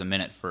 $1,000 a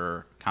minute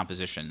for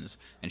compositions,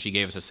 and she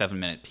gave us a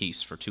 7-minute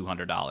piece for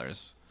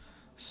 $200.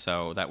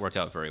 So that worked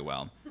out very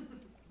well.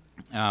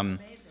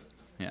 Amazing.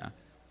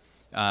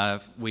 Yeah.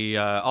 We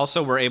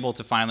also were able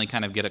to finally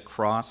kind of get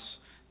across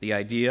the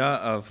idea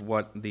of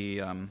what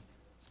a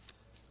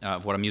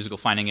musical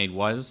finding aid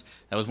was.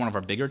 That was one of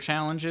our bigger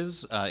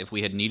challenges. If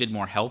we had needed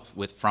more help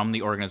from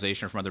the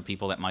organization or from other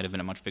people, that might have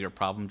been a much bigger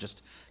problem,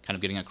 just kind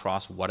of getting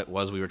across what it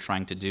was we were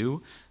trying to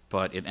do,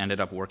 but it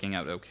ended up working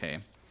out okay.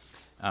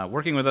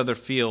 Working with other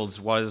fields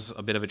was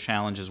a bit of a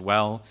challenge as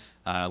well.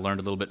 I learned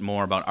a little bit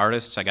more about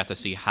artists. I got to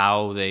see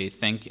how they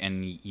think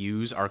and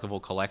use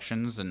archival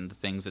collections and the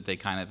things that they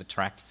kind of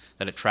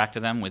attract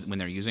to them when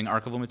they're using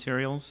archival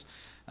materials,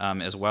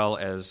 as well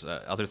as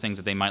other things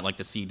that they might like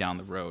to see down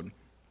the road.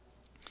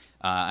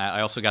 I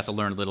also got to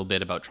learn a little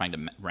bit about trying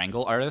to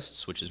wrangle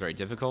artists, which is very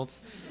difficult.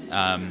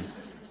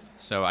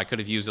 So I could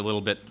have used a little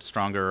bit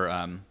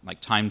stronger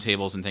like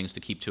timetables and things to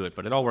keep to it,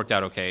 but it all worked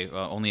out okay.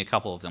 Only a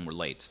couple of them were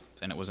late,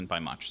 and it wasn't by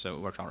much, so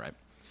it worked all right.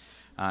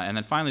 And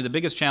then finally, the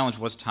biggest challenge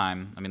was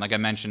time. I mean, like I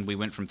mentioned, we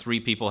went from 3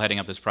 people heading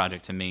up this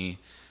project to me,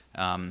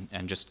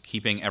 and just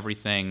keeping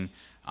everything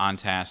on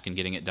task and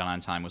getting it done on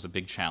time was a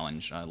big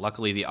challenge.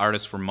 Luckily, the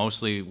artists were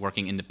mostly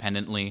working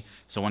independently,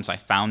 so once I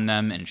found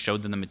them and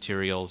showed them the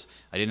materials,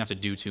 I didn't have to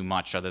do too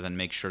much other than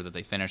make sure that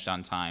they finished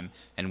on time,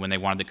 and when they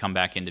wanted to come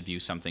back in to view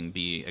something,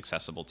 be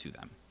accessible to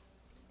them.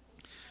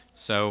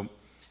 So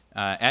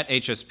at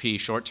HSP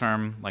short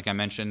term, like I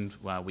mentioned,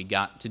 we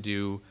got to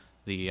do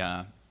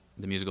the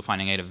Musical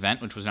Finding Aid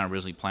event, which was not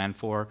originally planned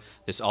for.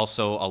 This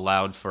also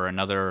allowed for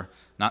another,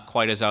 not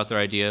quite as out there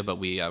idea, but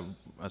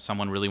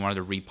someone really wanted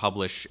to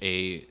republish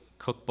a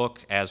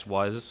cookbook as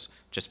was,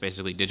 just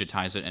basically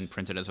digitize it and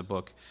print it as a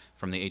book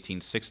from the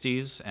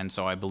 1860s. And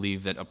so I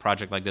believe that a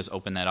project like this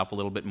opened that up a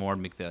little bit more,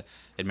 make the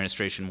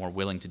administration more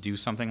willing to do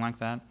something like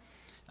that.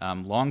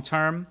 Long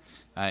term,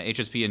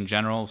 HSP in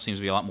general seems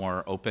to be a lot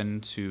more open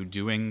to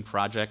doing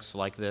projects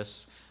like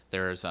this.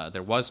 There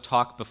was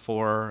talk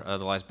before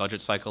the last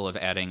budget cycle of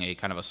adding a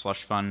kind of a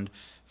slush fund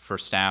for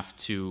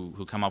staff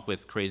who come up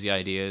with crazy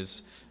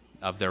ideas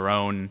of their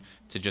own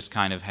to just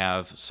kind of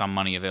have some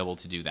money available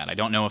to do that. I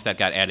don't know if that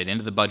got added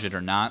into the budget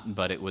or not,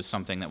 but it was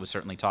something that was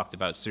certainly talked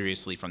about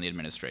seriously from the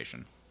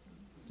administration.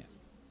 Yeah.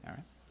 All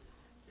right.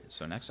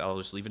 So next, I'll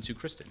just leave it to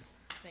Kristen.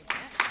 Thank you.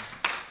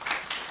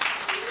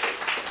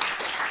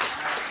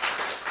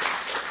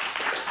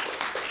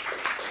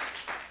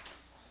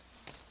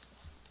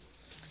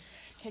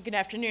 Okay, good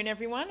afternoon,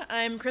 everyone.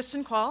 I'm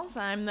Kristen Qualls.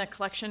 I'm the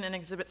Collection and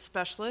Exhibit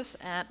Specialist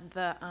at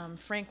the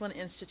Franklin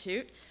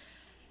Institute.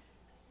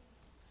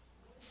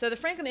 So the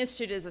Franklin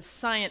Institute is a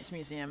science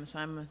museum, so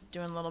I'm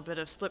doing a little bit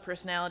of split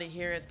personality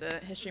here at the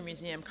History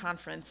Museum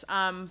Conference.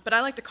 But I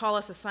like to call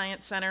us a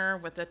science center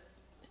with a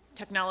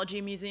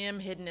technology museum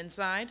hidden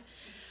inside.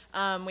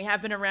 We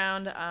have been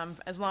around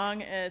as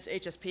long as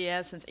HSP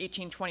has, since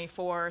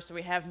 1824, so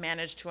we have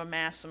managed to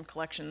amass some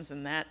collections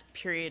in that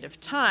period of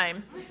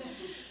time.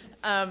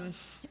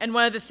 And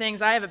one of the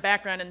things, I have a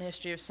background in the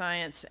history of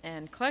science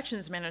and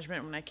collections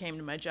management. When I came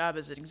to my job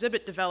as an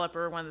exhibit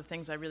developer, one of the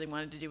things I really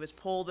wanted to do was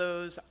pull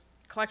those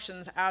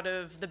collections out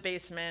of the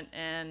basement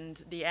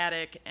and the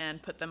attic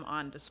and put them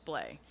on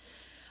display.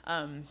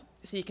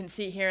 So you can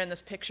see here in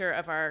this picture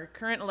of our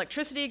current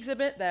electricity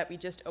exhibit that we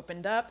just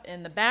opened up.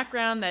 In the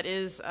background, that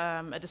is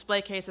a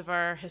display case of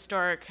our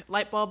historic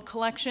light bulb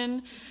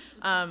collection,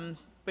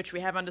 which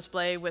we have on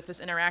display with this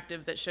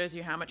interactive that shows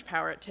you how much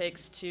power it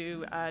takes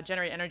to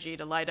generate energy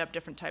to light up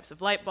different types of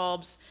light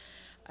bulbs.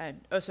 I'd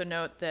also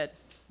note that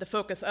the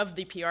focus of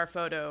the PR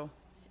photo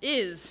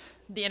is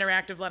the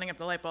interactive lighting up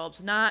the light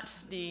bulbs, not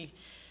the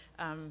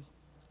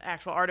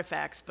actual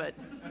artifacts, but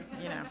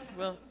you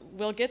know,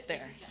 we'll get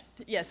there.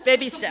 Yes,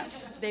 baby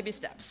steps, baby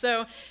steps.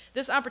 So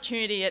this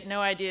opportunity at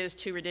No Idea is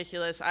Too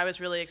Ridiculous, I was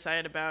really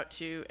excited about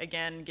to,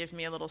 again, give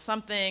me a little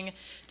something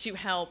to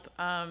help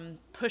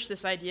push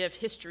this idea of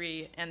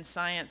history and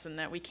science, and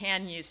that we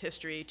can use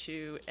history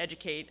to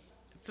educate,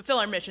 fulfill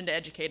our mission to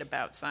educate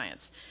about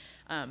science.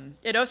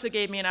 It also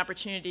gave me an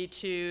opportunity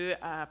to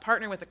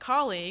partner with a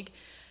colleague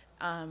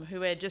who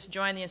had just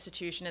joined the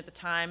institution at the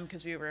time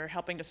because we were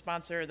helping to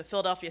sponsor the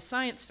Philadelphia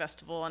Science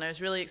Festival, and I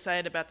was really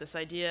excited about this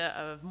idea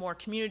of more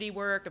community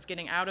work, of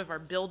getting out of our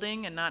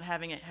building and not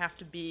having it have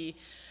to be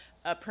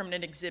a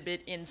permanent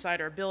exhibit inside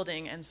our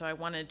building, and so I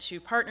wanted to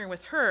partner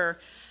with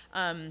her,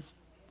 and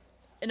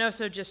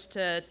also just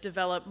to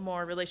develop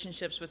more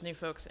relationships with new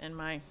folks in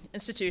my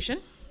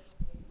institution.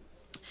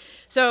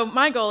 So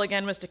my goal,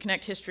 again, was to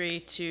connect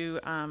history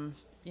to,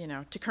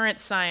 to current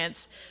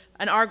science.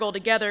 And our goal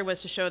together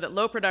was to show that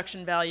low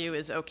production value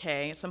is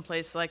okay.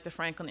 Someplace like the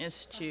Franklin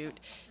Institute,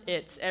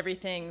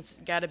 everything's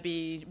got to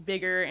be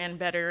bigger and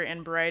better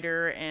and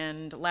brighter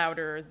and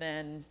louder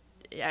than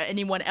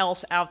anyone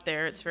else out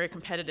there. It's very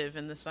competitive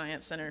in the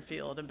science center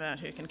field about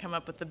who can come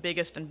up with the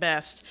biggest and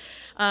best.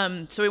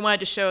 So we wanted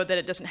to show that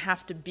it doesn't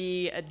have to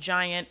be a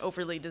giant,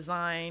 overly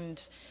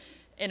designed,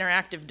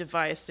 interactive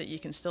device, that you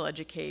can still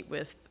educate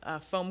with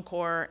foam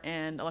core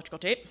and electrical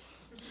tape.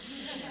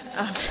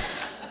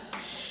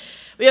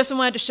 We also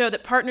wanted to show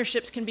that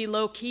partnerships can be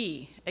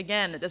low-key.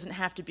 Again, it doesn't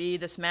have to be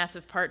this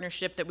massive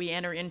partnership that we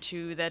enter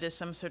into that is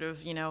some sort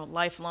of,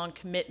 lifelong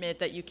commitment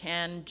that you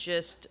can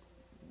just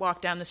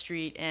walk down the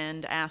street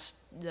and ask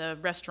the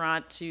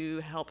restaurant to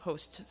help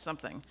host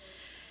something.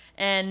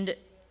 And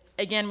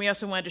again, we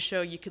also wanted to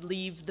show you could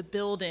leave the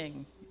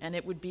building and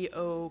it would be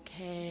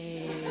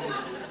okay.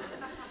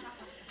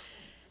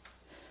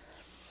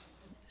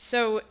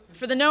 So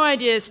for the No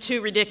Idea is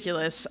Too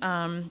Ridiculous,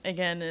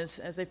 again, as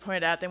they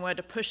pointed out, they wanted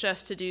to push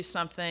us to do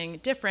something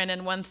different.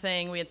 And one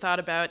thing we had thought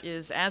about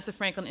is, as the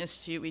Franklin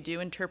Institute, we do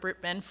interpret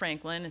Ben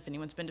Franklin. If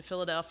anyone's been to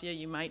Philadelphia,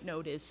 you might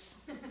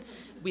notice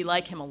we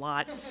like him a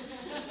lot.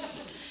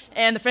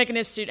 And the Franklin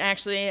Institute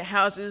actually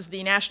houses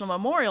the National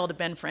Memorial to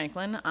Ben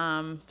Franklin.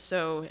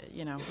 So,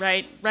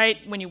 right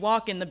when you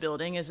walk in the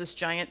building is this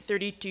giant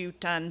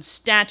 32-ton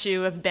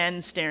statue of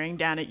Ben staring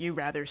down at you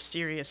rather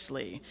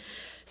seriously.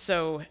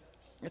 So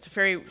it's a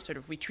very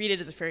we treat it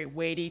as a very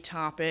weighty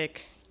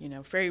topic,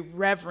 very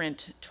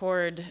reverent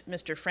toward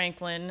Mr.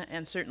 Franklin,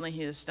 and certainly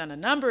he has done a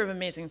number of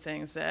amazing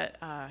things that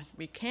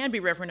we can be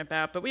reverent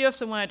about, but we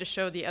also wanted to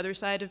show the other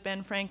side of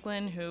Ben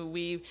Franklin, who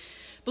we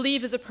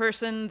believe is a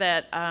person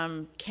that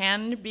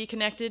can be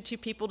connected to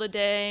people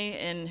today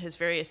in his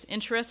various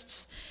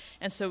interests,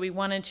 and so we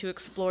wanted to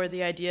explore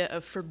the idea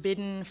of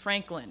forbidden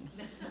Franklin.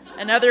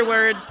 In other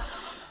words,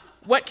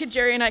 what could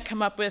Jerry and I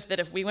come up with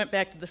that if we went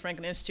back to the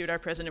Franklin Institute, our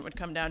president would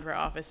come down to our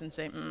office and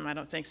say, I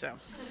don't think so.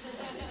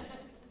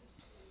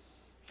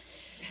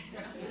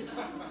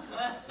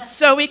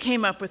 So we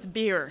came up with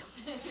beer.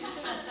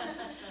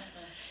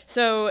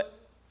 So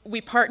we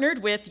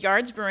partnered with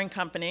Yards Brewing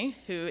Company,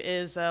 who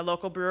is a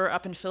local brewer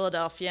up in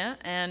Philadelphia,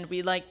 and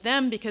we liked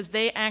them because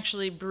they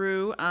actually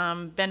brew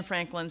Ben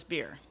Franklin's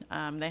beer.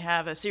 They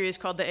have a series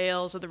called The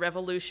Ales of the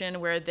Revolution,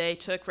 where they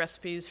took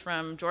recipes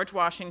from George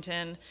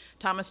Washington,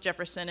 Thomas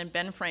Jefferson, and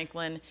Ben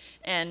Franklin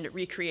and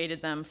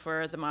recreated them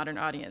for the modern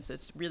audience.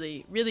 It's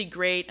really, really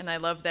great, and I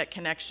love that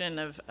connection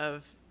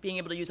of being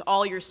able to use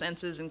all your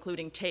senses,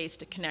 including taste,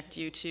 to connect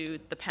you to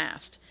the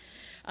past.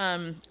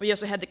 We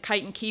also had the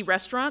Kite and Key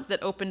restaurant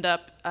that opened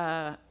up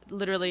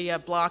literally a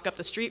block up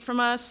the street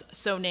from us,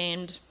 so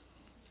named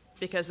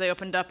because they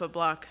opened up a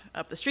block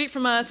up the street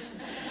from us.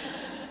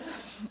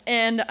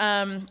 And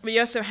we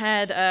also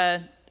had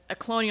a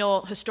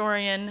colonial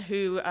historian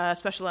who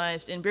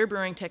specialized in beer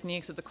brewing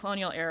techniques of the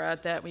colonial era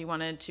that we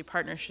wanted to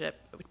partner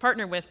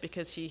with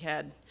because he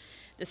had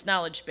this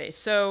knowledge base.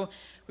 So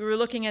we were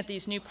looking at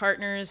these new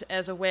partners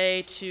as a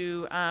way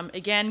to,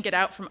 again, get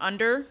out from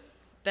under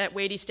that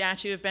weighty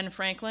statue of Ben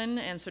Franklin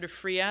and sort of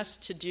free us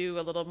to do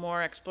a little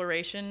more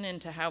exploration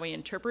into how we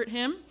interpret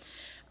him.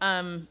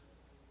 And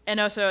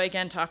also,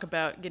 again, talk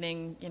about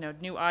getting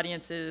new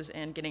audiences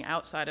and getting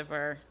outside of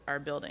our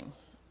building.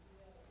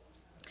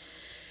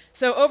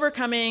 So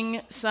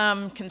overcoming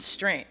some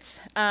constraints.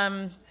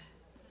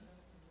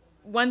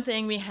 One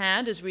thing we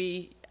had is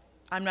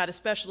I'm not a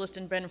specialist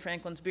in Ben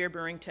Franklin's beer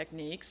brewing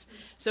techniques,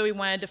 so we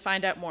wanted to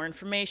find out more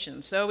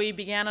information. So we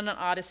began on an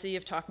odyssey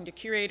of talking to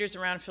curators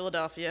around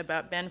Philadelphia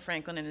about Ben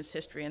Franklin and his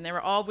history, and they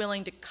were all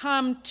willing to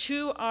come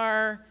to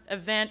our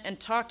event and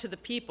talk to the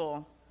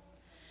people,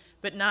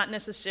 but not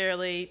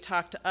necessarily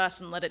talk to us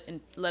and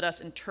let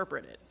us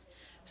interpret it.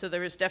 So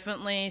there was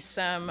definitely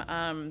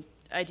some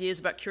ideas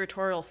about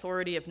curatorial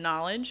authority of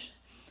knowledge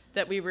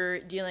that we were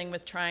dealing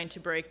with trying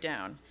to break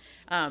down.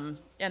 And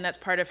that's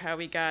part of how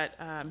we got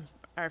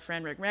our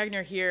friend Rick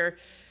Wagner here,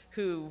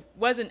 who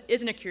isn't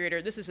a curator.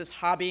 This is his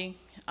hobby,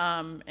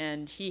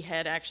 and he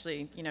had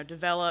actually,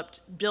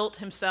 built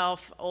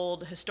himself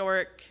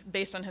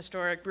based on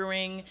historic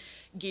brewing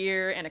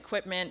gear and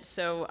equipment.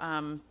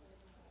 So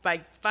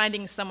by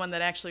finding someone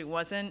that actually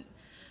wasn't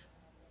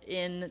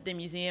in the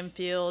museum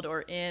field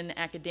or in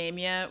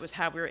academia, it was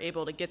how we were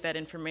able to get that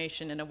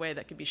information in a way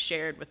that could be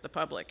shared with the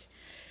public.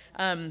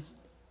 Then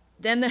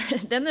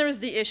there was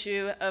the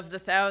issue of the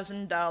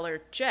 $1,000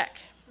 check.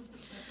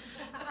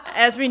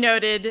 As we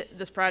noted,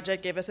 this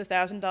project gave us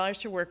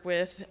 $1,000 to work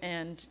with,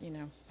 and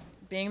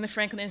being the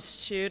Franklin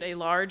Institute, a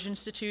large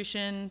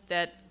institution,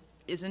 that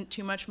isn't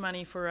too much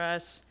money for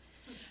us.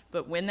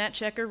 But when that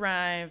check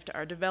arrived,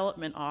 our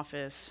development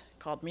office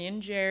called me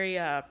and Jerry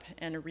up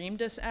and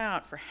reamed us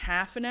out for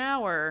half an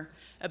hour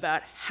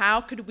about how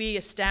could we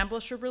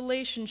establish a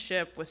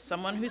relationship with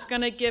someone who's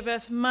going to give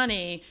us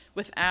money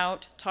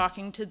without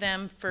talking to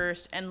them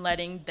first and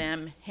letting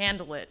them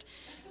handle it.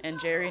 And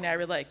Jerry and I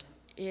were like,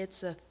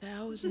 it's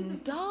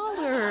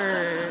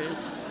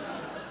 $1,000.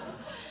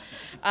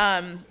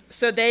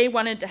 So they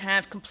wanted to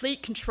have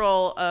complete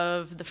control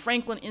of the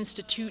Franklin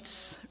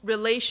Institute's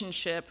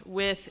relationship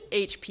with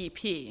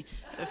HPP.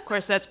 Of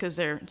course, that's because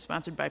they're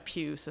sponsored by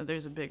Pew, so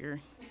there's a bigger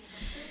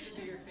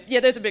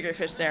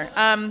fish there.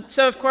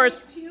 So of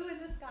course,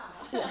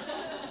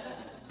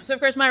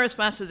 my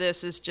response to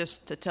this is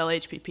just to tell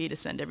HPP to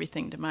send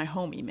everything to my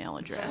home email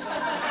address.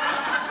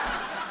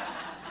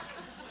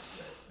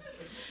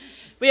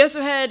 We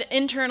also had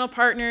internal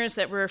partners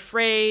that were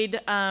afraid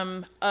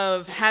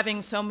of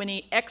having so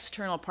many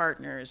external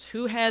partners.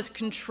 Who has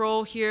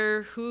control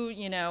here? Who's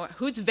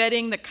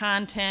vetting the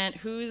content?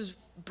 Who's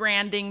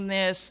branding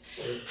this?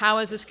 How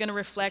is this going to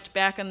reflect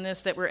back on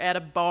this that we're at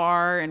a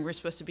bar and we're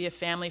supposed to be a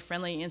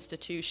family-friendly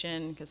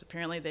institution? Because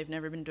apparently they've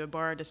never been to a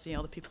bar to see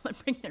all the people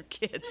that bring their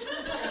kids.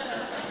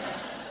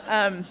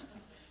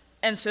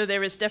 And so there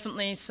was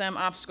definitely some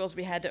obstacles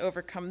we had to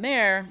overcome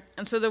there.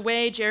 And so the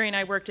way Jerry and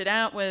I worked it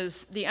out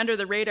was the under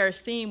the radar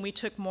theme we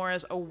took more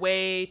as a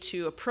way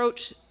to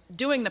approach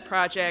doing the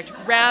project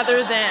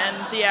rather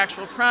than the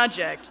actual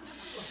project.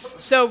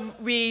 So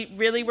we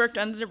really worked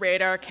under the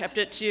radar, kept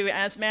it to,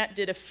 as Matt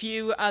did, a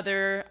few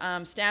other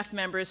staff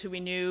members who we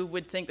knew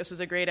would think this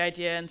was a great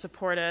idea and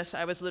support us.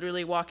 I was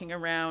literally walking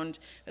around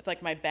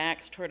with my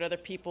backs toward other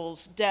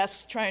people's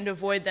desks, trying to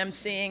avoid them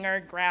seeing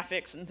our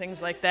graphics and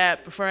things like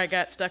that before I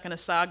got stuck in a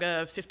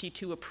saga of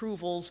 52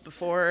 approvals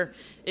before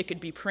it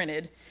could be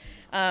printed.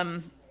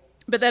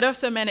 But that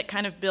also meant it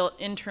kind of built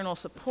internal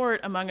support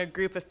among a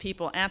group of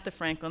people at the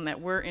Franklin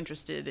that were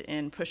interested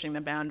in pushing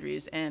the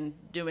boundaries and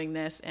doing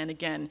this. And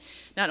again,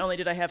 not only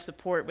did I have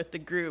support with the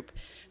group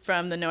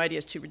from the No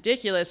Ideas Too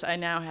Ridiculous, I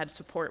now had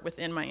support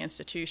within my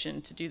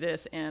institution to do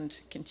this and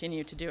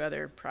continue to do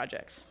other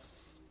projects.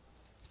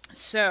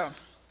 So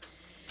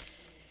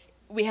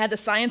we had the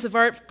Science of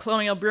Art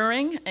Colonial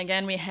Brewing.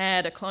 Again, we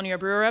had a colonial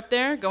brewer up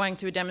there going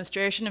through a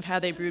demonstration of how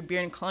they brewed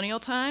beer in colonial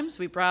times.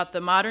 We brought the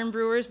modern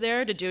brewers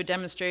there to do a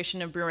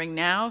demonstration of brewing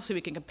now so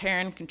we can compare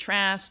and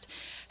contrast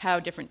how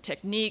different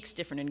techniques,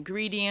 different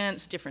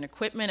ingredients, different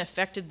equipment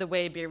affected the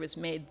way beer was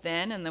made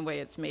then and the way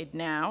it's made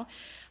now.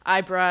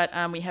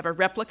 We have a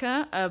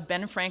replica of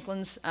Ben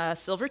Franklin's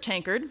silver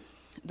tankard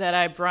that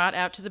I brought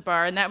out to the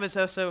bar, and that was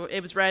also,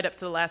 it was right up to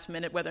the last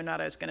minute whether or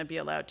not I was going to be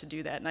allowed to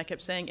do that. And I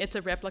kept saying, it's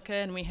a replica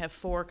and we have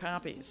 4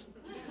 copies.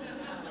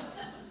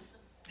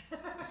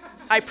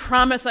 I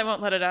promise I won't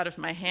let it out of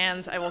my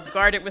hands. I will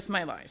guard it with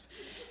my life.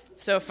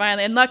 So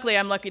finally, and luckily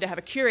I'm lucky to have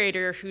a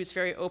curator who's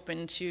very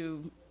open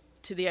to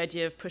the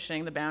idea of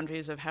pushing the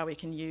boundaries of how we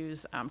can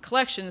use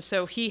collections.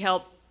 So he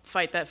helped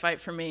fight that fight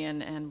for me,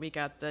 and we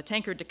got the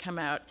tankard to come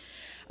out.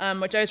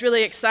 Which I was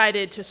really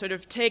excited to sort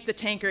of take the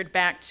tankard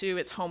back to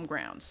its home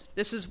grounds.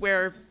 This is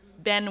where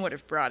Ben would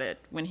have brought it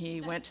when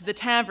he went to the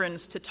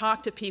taverns to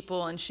talk to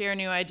people and share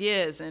new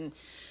ideas and,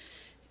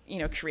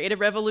 create a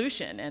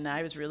revolution. And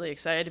I was really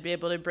excited to be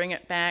able to bring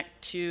it back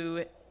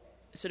to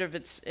sort of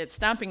its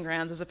stomping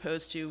grounds as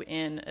opposed to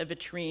in a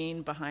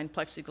vitrine behind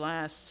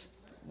plexiglass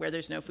where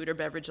there's no food or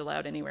beverage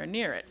allowed anywhere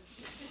near it.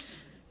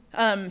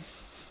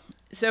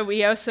 So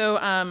we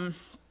also,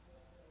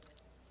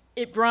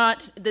 it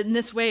brought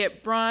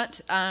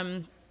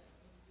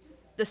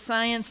the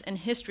science and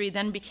history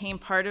then became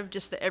part of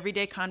just the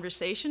everyday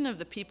conversation of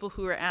the people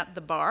who were at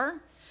the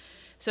bar.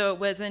 So it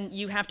wasn't,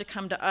 you have to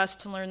come to us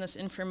to learn this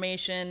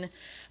information.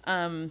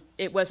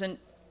 It wasn't,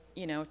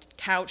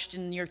 couched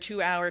in your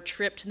 2-hour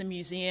trip to the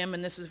museum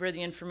and this is where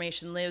the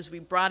information lives. We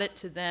brought it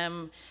to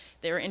them.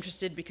 They were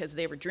interested because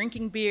they were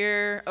drinking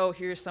beer. Oh,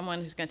 here's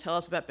someone who's going to tell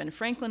us about Ben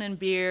Franklin and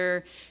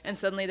beer. And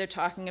suddenly they're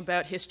talking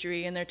about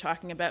history and they're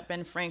talking about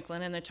Ben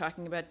Franklin and they're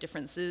talking about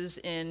differences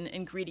in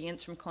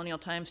ingredients from colonial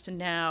times to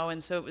now.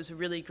 And so it was a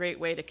really great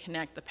way to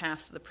connect the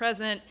past to the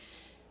present,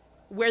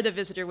 where the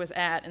visitor was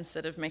at,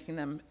 instead of making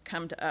them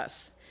come to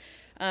us.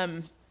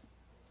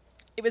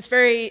 It was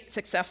very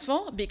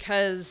successful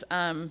because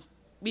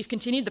we've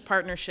continued the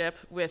partnership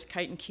with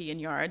Kite and Key and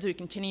Yards. We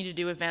continue to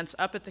do events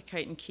up at the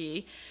Kite and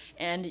Key.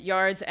 And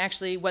Yards,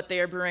 actually, what they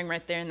are brewing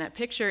right there in that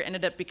picture,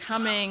 ended up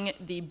becoming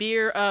the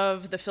beer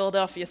of the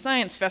Philadelphia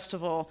Science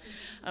Festival,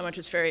 which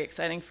was very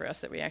exciting for us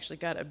that we actually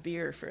got a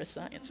beer for a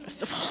science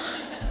festival.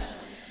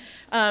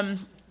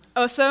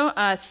 Also,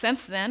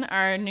 since then,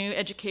 our new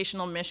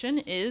educational mission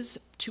is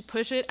to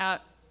push it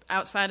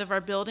outside of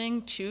our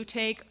building, to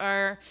take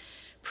our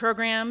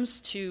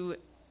programs to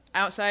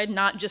outside,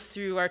 not just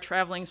through our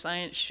traveling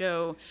science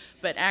show,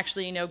 but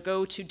actually,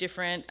 go to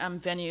different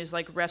venues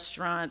like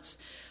restaurants,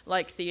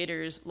 like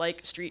theaters,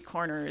 like street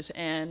corners,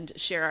 and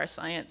share our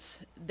science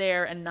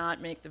there and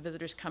not make the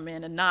visitors come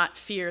in and not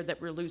fear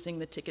that we're losing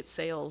the ticket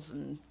sales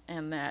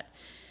and that.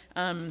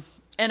 And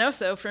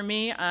also, for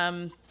me,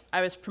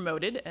 I was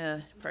promoted,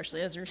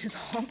 partially as a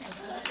result.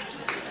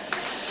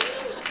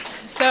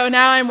 So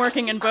now I'm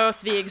working in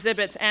both the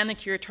exhibits and the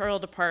curatorial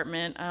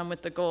department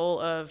with the goal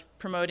of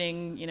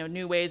promoting,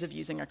 new ways of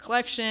using our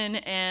collection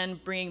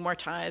and bringing more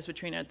ties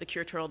between the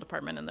curatorial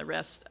department and the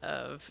rest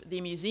of the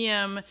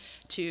museum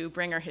to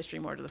bring our history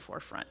more to the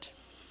forefront.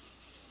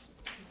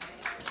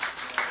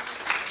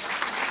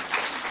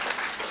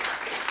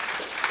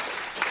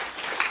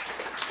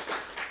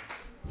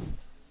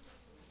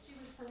 She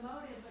was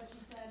promoted, but she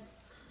said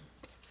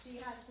she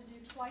has to do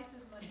twice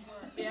as much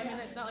work. Yeah,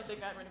 it's not like they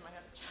got rid of my head.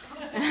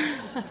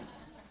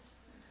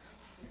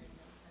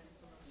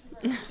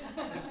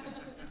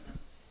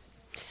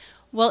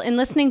 Well, in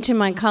listening to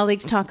my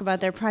colleagues talk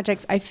about their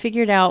projects, I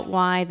figured out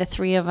why the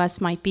three of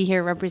us might be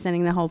here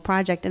representing the whole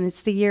project, and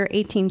it's the year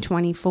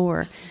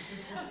 1824.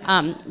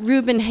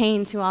 Reuben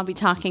Haynes, who I'll be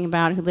talking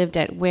about, who lived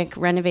at Wick,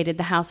 renovated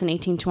the house in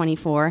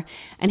 1824,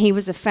 and he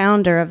was a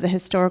founder of the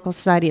Historical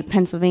Society of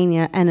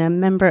Pennsylvania and a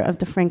member of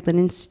the Franklin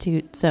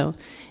Institute, so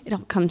it all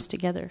comes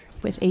together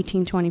with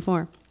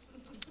 1824.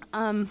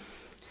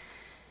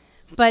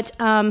 But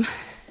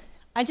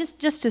I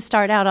just to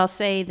start out, I'll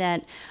say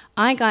that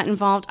I got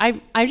involved. I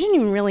didn't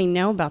even really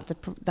know about the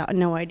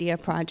No Idea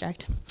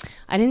project.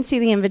 I didn't see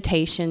the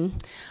invitation.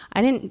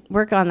 I didn't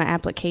work on the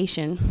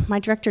application. My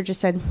director just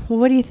said, "Well,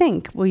 what do you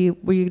think? Will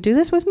you do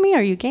this with me?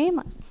 Are you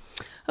game?"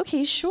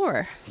 Okay,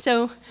 sure.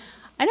 So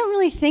I don't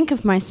really think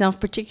of myself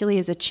particularly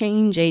as a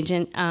change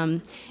agent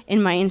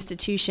in my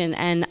institution,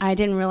 and I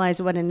didn't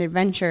realize what an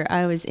adventure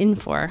I was in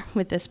for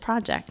with this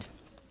project.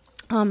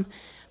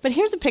 But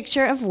here's a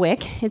picture of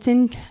Wick. It's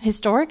in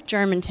historic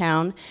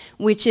Germantown,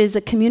 which is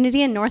a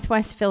community in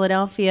northwest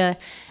Philadelphia,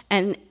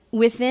 and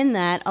within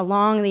that,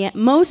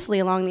 mostly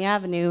along the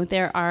avenue,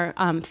 there are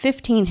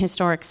 15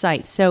 historic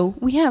sites. So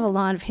we have a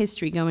lot of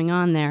history going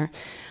on there.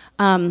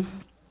 And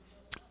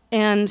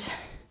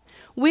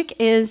Wick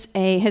is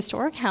a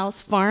historic house,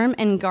 farm,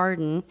 and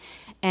garden,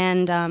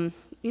 and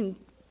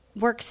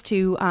works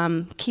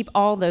to keep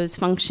all those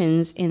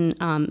functions in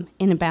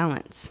a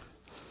balance.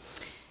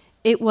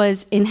 It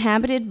was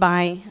inhabited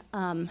by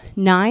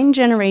 9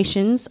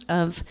 generations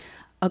of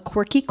a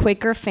quirky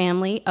Quaker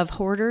family of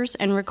hoarders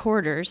and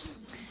recorders.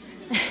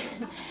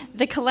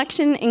 The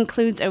collection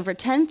includes over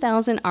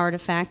 10,000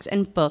 artifacts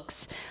and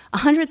books,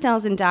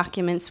 100,000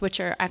 documents, which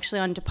are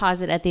actually on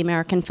deposit at the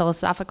American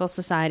Philosophical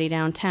Society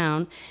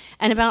downtown,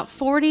 and about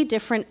 40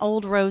 different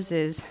old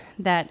roses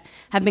that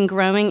have been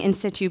growing in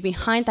situ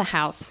behind the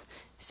house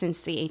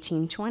since the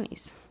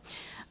 1820s.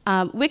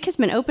 Wick has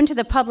been open to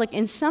the public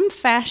in some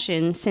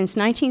fashion since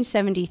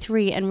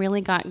 1973 and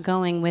really got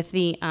going with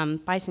the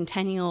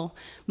bicentennial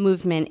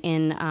movement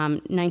in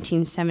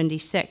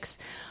 1976.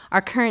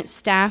 Our current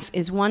staff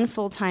is 1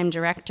 full-time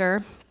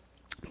director,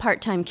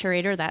 part-time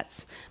curator,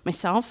 that's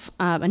myself,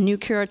 a new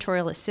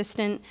curatorial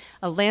assistant,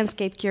 a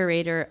landscape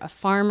curator, a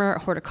farmer, a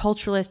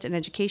horticulturalist, an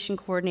education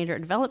coordinator, a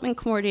development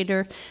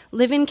coordinator,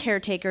 live-in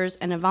caretakers,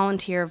 and a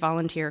volunteer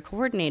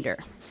coordinator.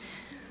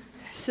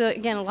 So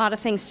again, a lot of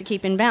things to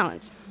keep in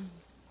balance.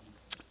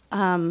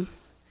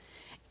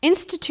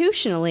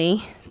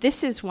 Institutionally,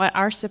 this is what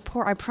our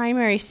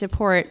primary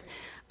support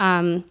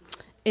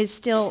is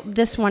still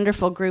this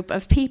wonderful group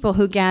of people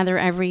who gather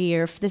every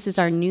year. This is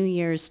our New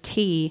Year's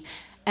tea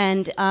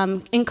and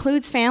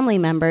includes family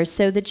members.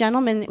 So the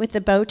gentleman with the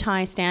bow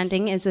tie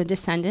standing is a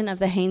descendant of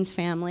the Haynes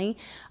family,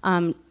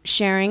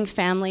 sharing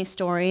family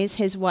stories.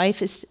 His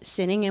wife is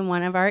sitting in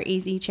one of our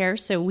easy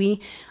chairs, so we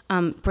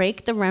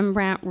break the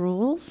Rembrandt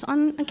rules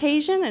on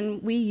occasion,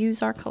 and we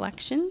use our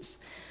collections.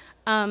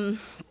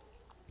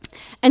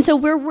 And so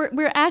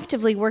we're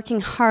actively working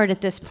hard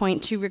at this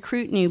point to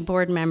recruit new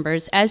board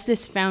members as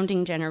this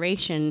founding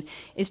generation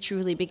is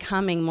truly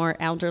becoming more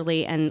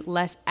elderly and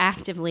less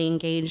actively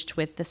engaged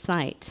with the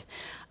site.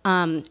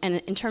 And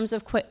in terms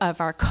of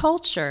our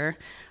culture,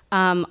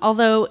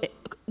 although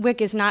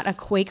WIC is not a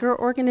Quaker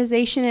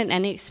organization in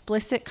any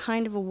explicit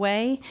kind of a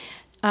way,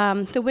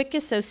 the WIC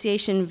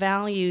Association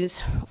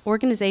values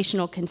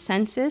organizational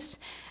consensus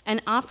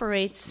and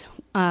operates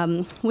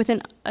with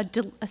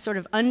a sort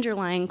of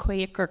underlying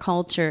Quaker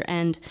culture.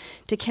 And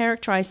to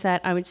characterize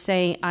that, I would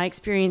say I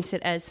experience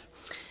it as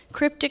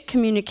cryptic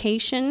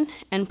communication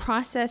and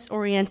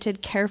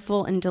process-oriented,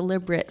 careful, and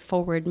deliberate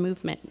forward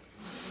movement.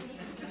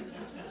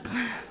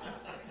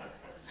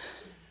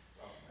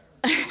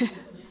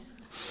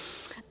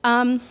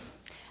 And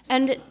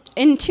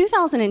in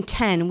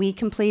 2010, we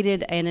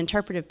completed an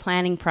interpretive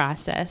planning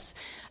process,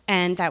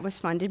 and that was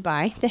funded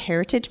by the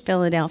Heritage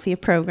Philadelphia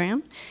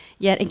program,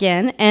 yet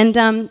again. And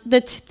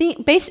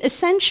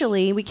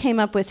essentially, we came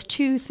up with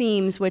two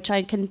themes, which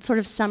I can sort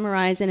of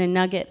summarize in a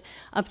nugget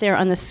up there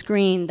on the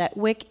screen, that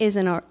WIC is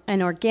an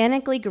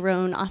organically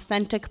grown,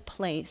 authentic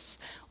place,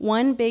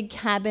 one big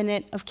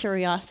cabinet of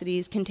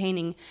curiosities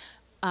containing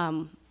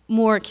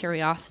more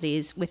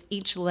curiosities with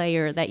each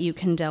layer that you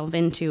can delve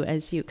into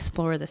as you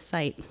explore the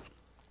site.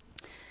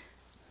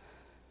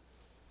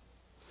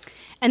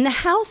 And the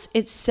house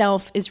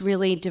itself is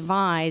really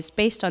devised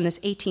based on this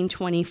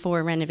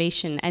 1824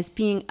 renovation as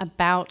being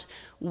about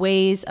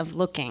ways of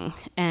looking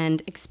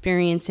and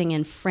experiencing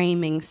and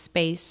framing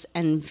space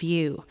and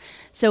view.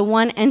 So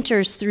one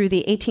enters through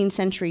the 18th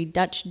century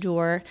Dutch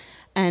door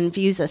and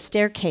views a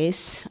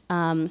staircase,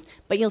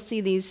 but you'll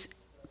see these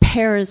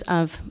pairs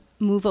of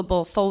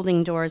movable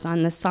folding doors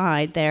on the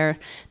side there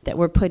that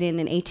were put in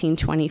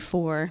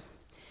 1824.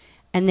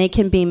 And they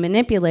can be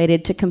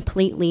manipulated to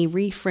completely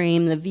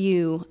reframe the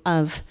view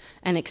of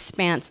an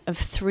expanse of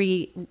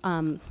three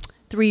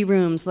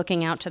rooms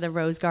looking out to the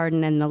rose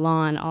garden and the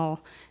lawn,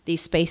 all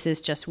these spaces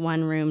just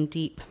one room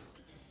deep.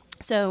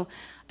 So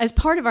as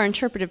part of our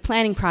interpretive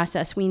planning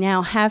process, we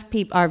now have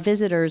our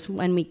visitors,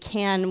 when we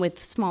can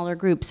with smaller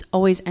groups,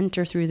 always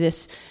enter through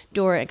this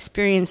door,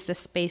 experience the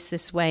space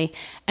this way,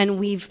 and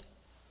we've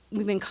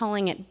been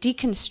calling it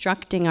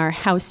deconstructing our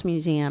house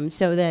museum,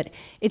 so that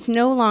it's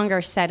no longer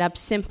set up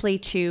simply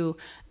to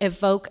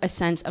evoke a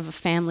sense of a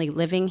family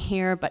living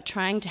here, but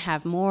trying to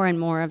have more and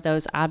more of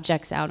those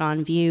objects out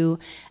on view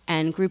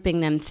and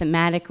grouping them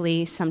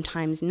thematically,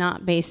 sometimes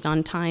not based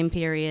on time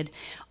period,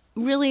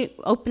 really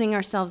opening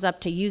ourselves up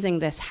to using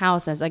this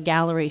house as a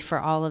gallery for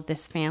all of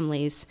this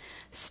family's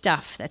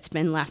stuff that's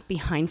been left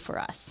behind for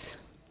us.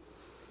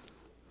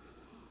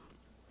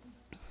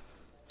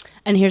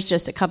 And here's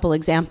just a couple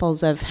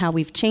examples of how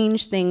we've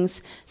changed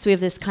things. So we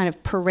have this kind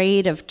of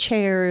parade of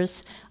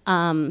chairs,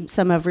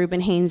 some of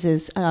Reuben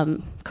Haynes's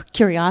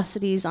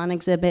curiosities on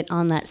exhibit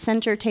on that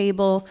center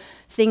table,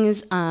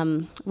 things,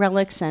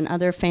 relics and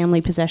other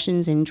family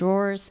possessions in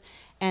drawers.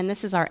 And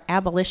this is our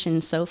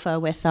abolition sofa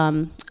with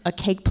a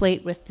cake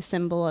plate with the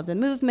symbol of the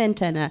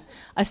movement and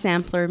a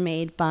sampler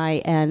made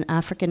by an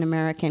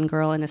African-American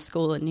girl in a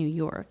school in New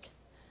York.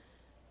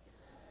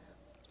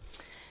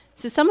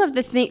 So some of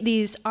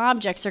these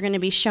objects are going to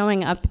be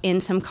showing up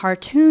in some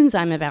cartoons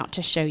I'm about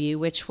to show you,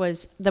 which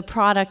was the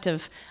product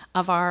of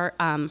our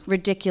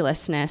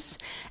ridiculousness.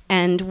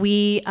 And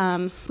we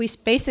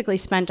basically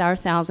spent our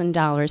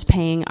 $1,000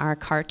 paying our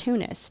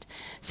cartoonist.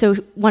 So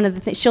one of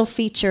the things, she'll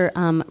feature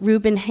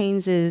Reuben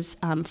Haynes's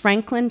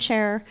Franklin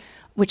chair,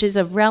 which is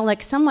a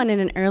relic. Someone in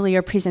an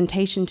earlier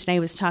presentation today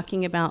was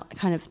talking about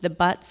kind of the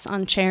butts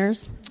on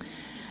chairs.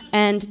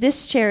 And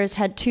this chair has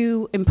had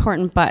two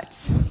important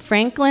butts,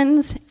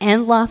 Franklin's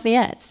and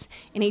Lafayette's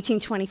in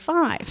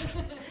 1825.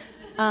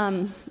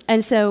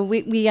 And so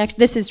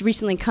this has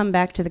recently come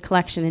back to the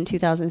collection in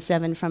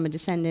 2007 from a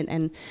descendant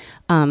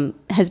and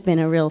has been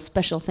a real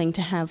special thing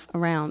to have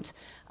around.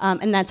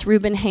 And that's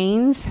Reuben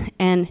Haynes,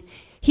 and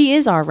he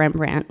is our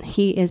Rembrandt.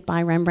 He is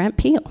by Rembrandt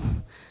Peale.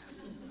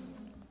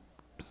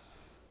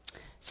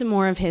 Some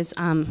more of his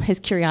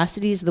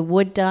curiosities, the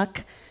wood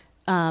duck,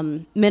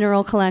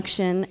 mineral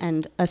collection,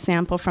 and a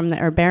sample from the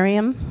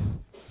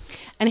herbarium.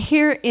 And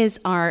here is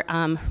our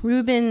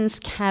Rubens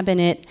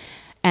cabinet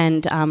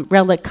and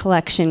relic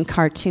collection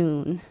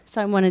cartoon.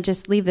 So I want to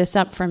just leave this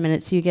up for a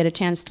minute so you get a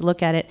chance to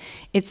look at it.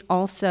 It's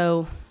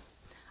also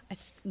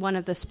one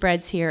of the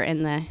spreads here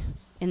in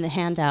the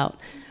handout.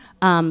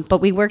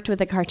 But we worked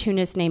with a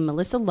cartoonist named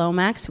Melissa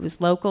Lomax, who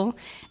was local,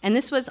 and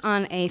this was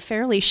on a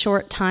fairly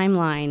short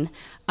timeline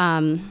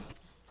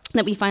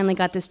that we finally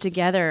got this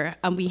together.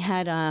 We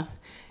had,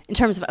 in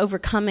terms of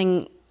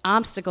overcoming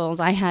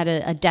obstacles, I had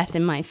a death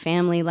in my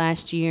family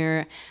last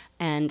year,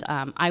 And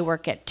I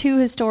work at 2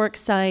 historic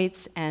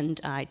sites, and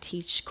I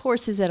teach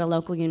courses at a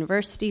local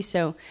university.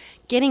 So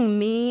getting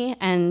me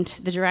and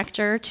the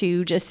director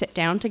to just sit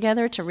down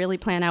together to really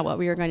plan out what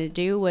we were going to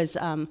do was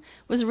a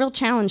real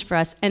challenge for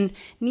us. And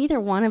neither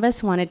one of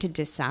us wanted to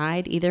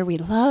decide. Either we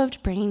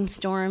loved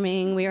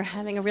brainstorming, we were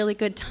having a really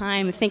good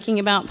time thinking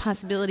about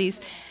possibilities,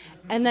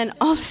 and then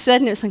all of a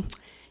sudden it was like,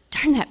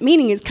 darn, that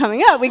meeting is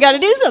coming up. We got to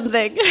do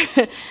something.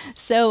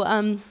 So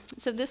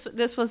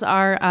this was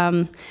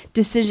our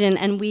decision,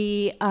 and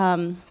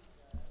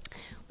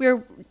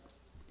we're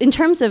in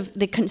terms of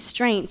the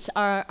constraints.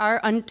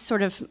 Our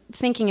sort of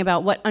thinking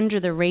about what Under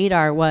the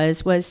Radar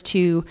was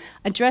to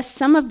address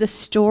some of the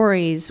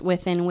stories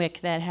within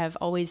WIC that have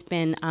always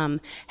been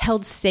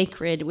held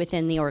sacred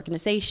within the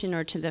organization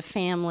or to the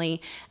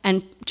family,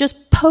 and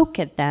just poke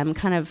at them,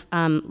 kind of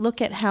look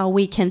at how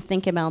we can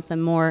think about them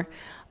more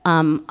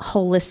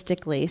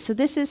holistically. So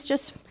this is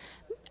just,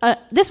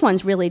 this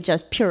one's really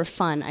just pure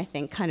fun, I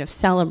think, kind of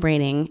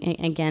celebrating,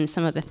 again,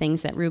 some of the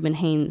things that Reuben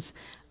Haynes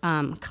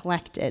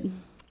collected.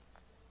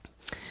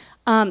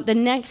 The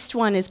next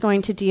one is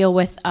going to deal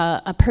with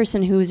a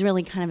person who is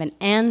really kind of an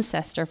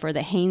ancestor for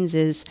the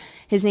Hayneses.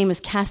 His name is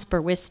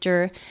Caspar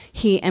Wistar.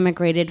 He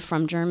emigrated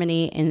from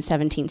Germany in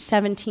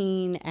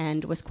 1717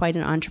 and was quite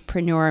an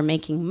entrepreneur,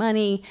 making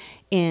money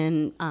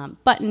in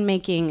button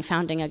making,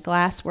 founding a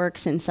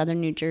glassworks in southern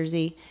New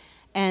Jersey.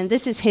 And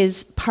this is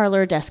his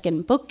parlor desk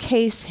and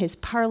bookcase, his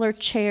parlor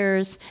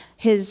chairs,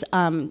 his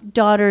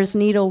daughter's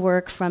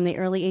needlework from the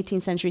early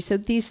 18th century. So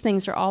these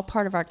things are all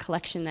part of our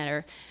collection that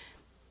are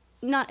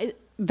not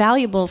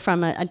valuable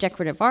from a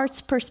decorative arts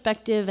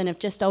perspective, and have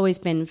just always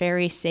been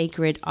very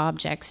sacred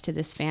objects to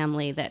this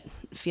family that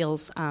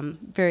feels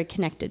very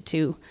connected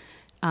to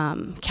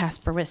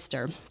Caspar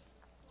Wistar.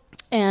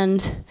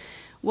 And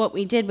what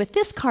we did with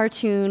this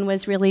cartoon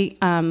was really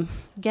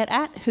get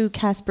at who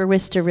Caspar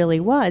Wistar really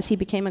was. He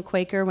became a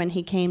Quaker when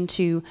he came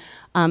to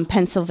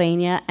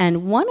Pennsylvania,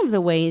 and one of the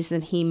ways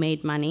that he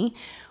made money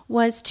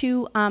was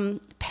to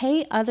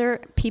pay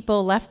other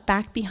people left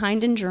back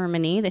behind in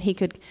Germany that he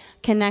could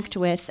connect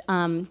with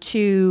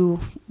to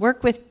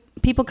work with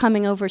people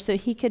coming over so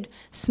he could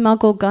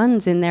smuggle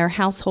guns in their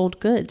household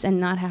goods and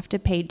not have to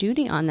pay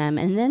duty on them,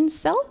 and then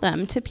sell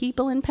them to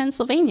people in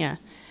Pennsylvania.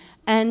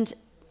 And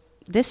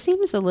this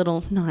seems a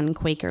little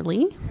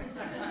non-Quakerly.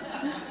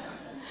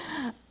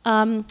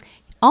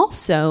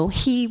 Also,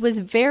 he was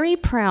very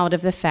proud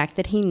of the fact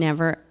that he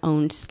never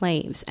owned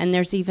slaves. And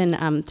there's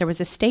even, there was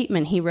a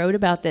statement he wrote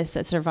about this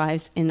that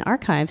survives in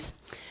archives.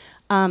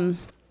 The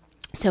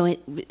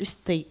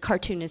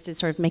cartoonist is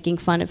sort of making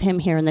fun of him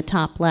here in the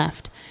top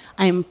left.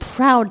 I am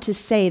proud to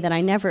say that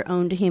I never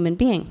owned a human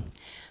being.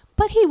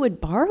 But he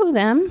would borrow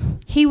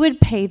them. He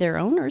would pay their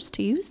owners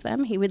to use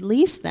them. He would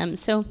lease them.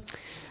 So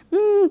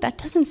that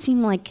doesn't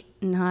seem like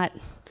not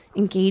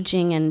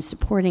engaging and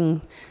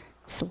supporting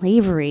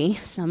slavery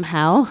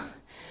somehow.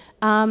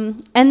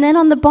 And then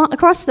on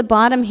across the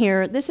bottom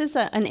here, this is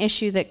an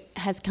issue that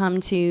has come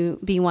to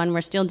be one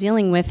we're still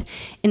dealing with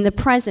in the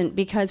present,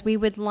 because we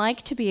would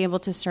like to be able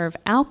to serve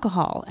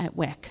alcohol at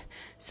WIC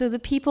so the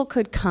people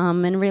could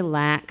come and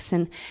relax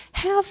and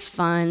have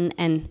fun,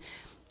 and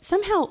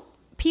somehow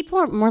people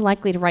are more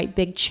likely to write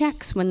big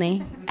checks when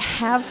they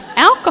have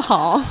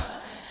alcohol.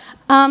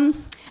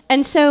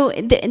 And so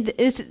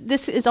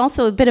this is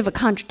also a bit of a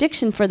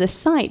contradiction for the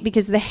site,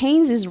 because the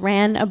Hayneses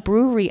ran a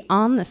brewery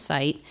on the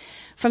site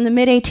from the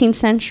mid-18th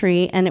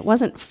century, and it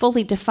wasn't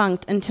fully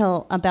defunct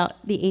until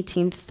about the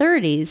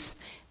 1830s.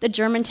 The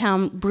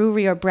Germantown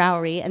Brewery or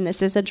Browery, and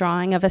this is a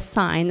drawing of a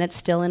sign that's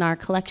still in our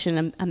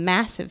collection, a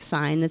massive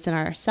sign that's in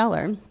our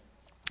cellar.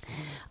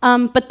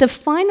 But the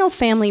final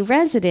family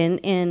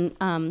resident in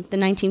the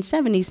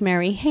 1970s,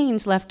 Mary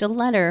Haynes, left a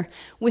letter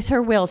with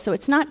her will. So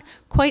it's not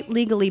quite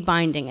legally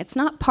binding. It's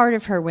not part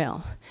of her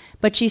will.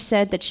 But she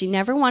said that she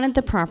never wanted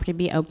the property to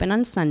be open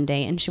on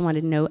Sunday, and she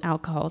wanted no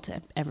alcohol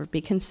to ever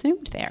be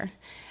consumed there.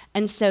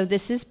 And so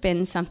this has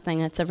been something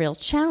that's a real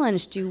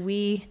challenge. Do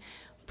we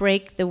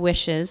break the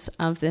wishes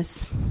of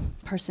this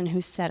person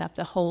who set up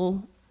the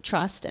whole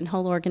trust and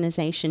whole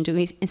organization? Do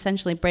we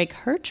essentially break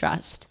her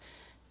trust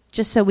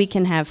just so we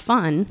can have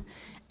fun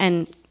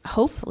and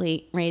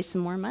hopefully raise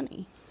some more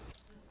money?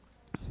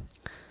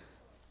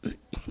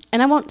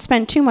 And I won't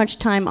spend too much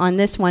time on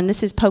this one.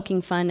 This is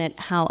poking fun at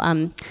how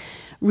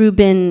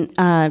Reuben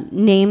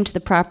named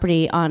the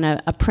property on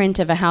a print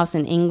of a house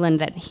in England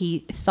that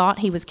he thought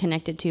he was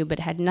connected to but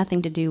had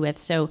nothing to do with.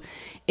 So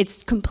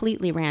it's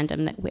completely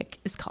random that WIC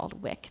is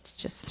called WIC. It's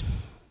just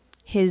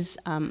his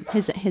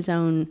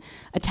own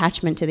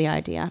attachment to the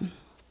idea.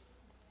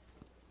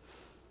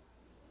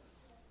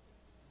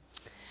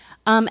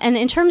 And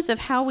in terms of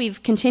how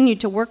we've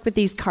continued to work with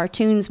these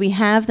cartoons, we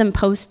have them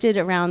posted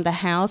around the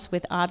house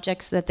with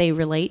objects that they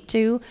relate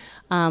to.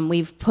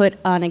 We've put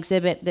on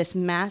exhibit this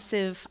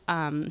massive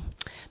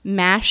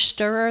mash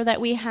stirrer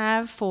that we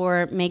have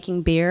for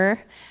making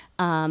beer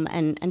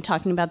and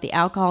talking about the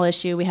alcohol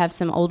issue. We have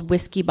some old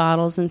whiskey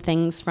bottles and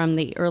things from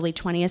the early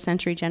 20th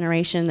century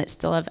generation that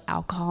still have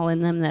alcohol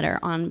in them that are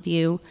on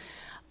view.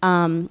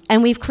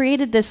 And we've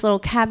created this little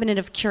cabinet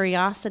of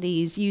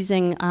curiosities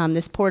using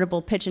this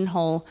portable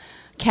pigeonhole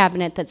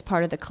cabinet that's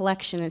part of the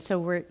collection. And so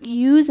we're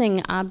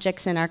using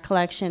objects in our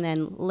collection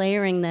and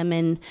layering them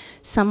in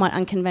somewhat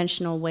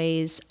unconventional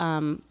ways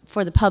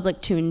for the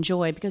public to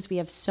enjoy because we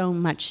have so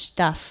much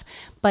stuff.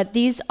 But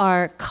these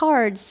are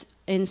cards,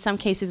 in some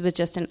cases with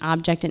just an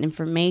object and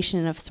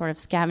information of sort of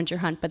scavenger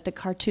hunt, but the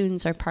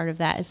cartoons are part of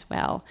that as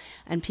well.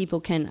 And people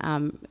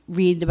can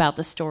read about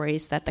the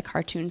stories that the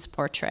cartoons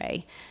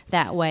portray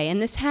that way.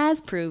 And this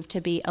has proved to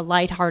be a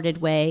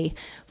lighthearted way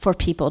for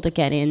people to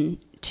get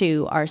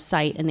into our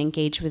site and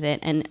engage with it,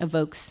 and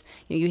evokes,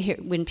 you hear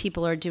when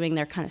people are doing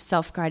their kind of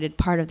self-guided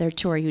part of their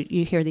tour,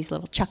 you hear these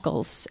little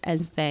chuckles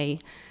as they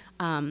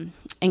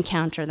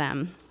encounter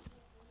them.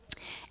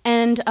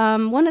 And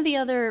one of the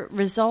other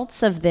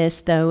results of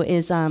this, though,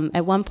 is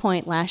at one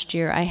point last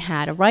year I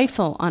had a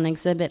rifle on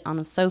exhibit on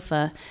a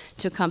sofa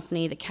to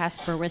accompany the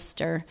Caspar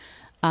Rister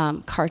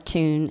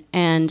cartoon,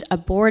 and a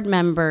board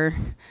member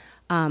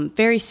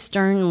very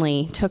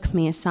sternly took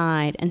me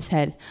aside and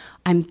said,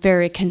 "I'm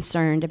very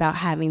concerned about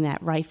having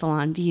that rifle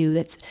on view.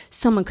 That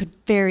someone could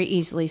very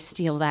easily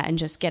steal that and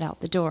just get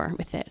out the door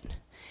with it."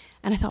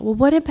 And I thought, well,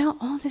 what about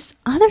all this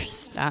other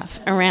stuff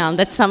around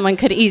that someone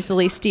could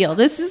easily steal?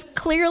 This is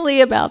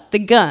clearly about the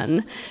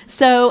gun.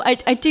 So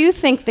I do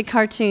think the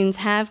cartoons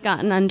have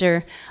gotten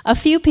under a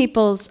few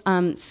people's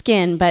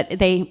skin, but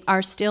they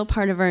are still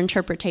part of our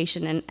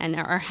interpretation and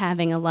are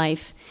having a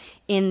life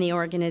in the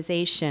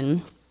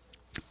organization.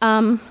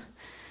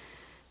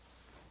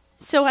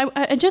 So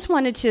I just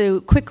wanted to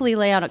quickly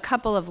lay out a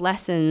couple of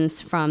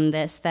lessons from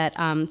this that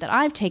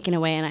I've taken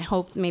away, and I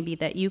hope maybe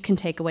that you can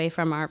take away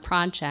from our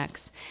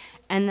projects.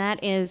 And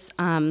that is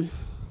that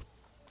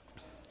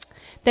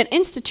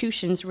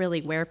institutions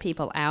really wear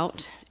people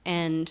out,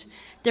 and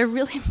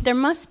there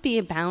must be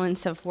a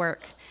balance of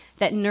work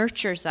that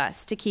nurtures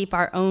us to keep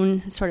our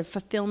own sort of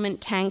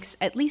fulfillment tanks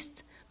at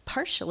least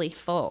partially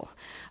full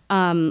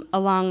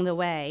along the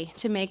way,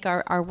 to make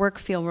our work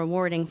feel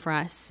rewarding for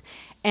us,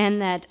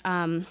 and that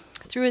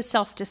through a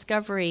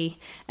self-discovery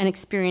and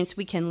experience,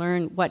 we can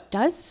learn what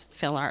does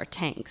fill our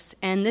tanks.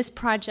 And this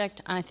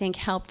project, I think,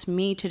 helped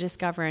me to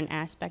discover an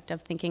aspect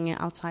of thinking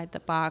outside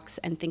the box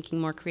and thinking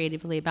more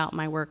creatively about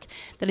my work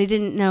that I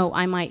didn't know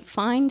I might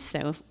find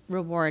so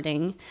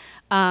rewarding,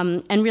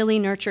 and really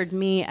nurtured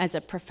me as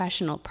a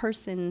professional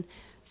person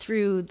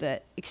through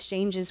the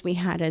exchanges we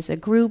had as a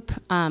group,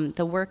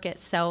 the work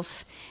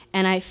itself.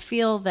 And I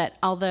feel that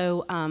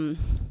although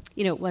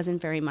it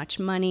wasn't very much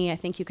money, I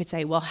think you could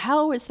say, well,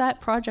 how is that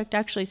project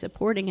actually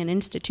supporting an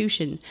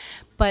institution?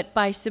 But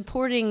by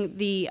supporting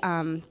the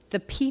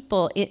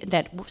people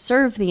that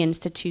serve the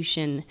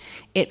institution,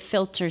 it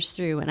filters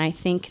through. And I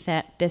think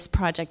that this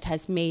project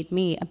has made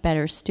me a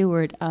better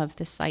steward of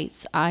the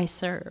sites I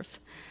serve.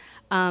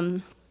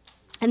 And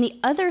the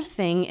other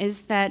thing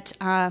is that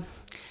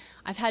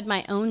I've had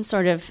my own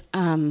sort of,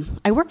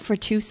 I work for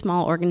two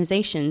small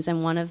organizations,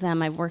 and one of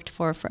them I've worked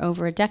for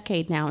over a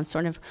decade now, and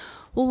sort of,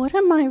 well, what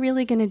am I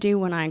really going to do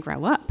when I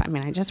grow up? I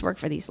mean, I just work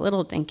for these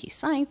little dinky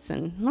sites,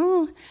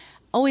 and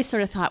always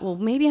sort of thought, well,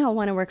 maybe I'll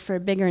want to work for a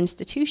bigger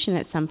institution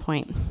at some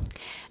point.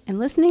 And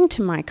listening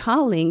to my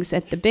colleagues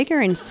at the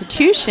bigger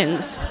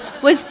institutions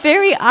was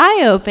very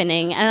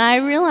eye-opening, and I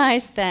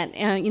realized that,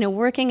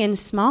 working in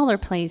smaller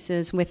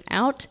places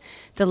without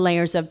the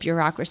layers of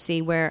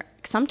bureaucracy, where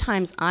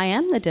sometimes I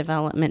am the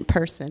development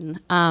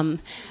person,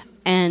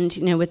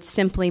 and with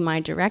simply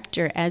my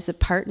director as a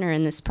partner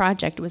in this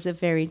project was a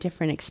very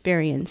different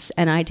experience,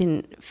 and I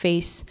didn't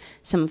face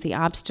some of the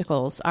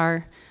obstacles.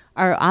 Our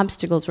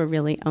obstacles were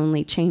really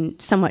only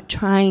somewhat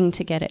trying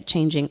to get at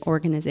changing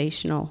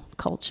organizational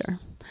culture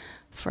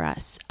for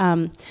us.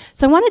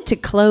 So I wanted to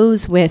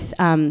close with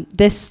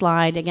this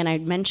slide. Again, I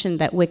mentioned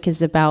that WIC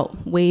is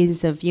about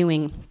ways of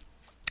viewing.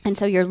 And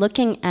so you're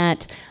looking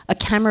at a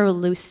camera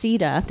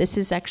lucida. This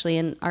is actually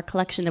in our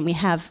collection, and we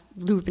have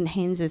Ruben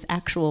Haynes'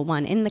 actual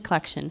one in the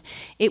collection.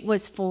 It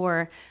was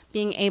for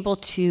being able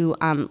to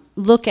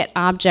look at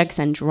objects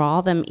and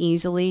draw them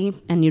easily,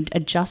 and you'd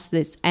adjust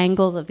this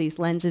angle of these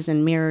lenses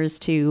and mirrors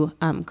to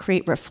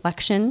create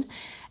reflection.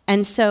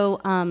 And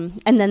so, and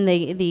then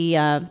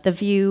the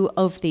view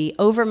of the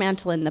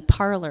overmantel in the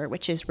parlor,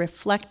 which is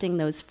reflecting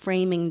those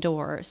framing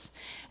doors.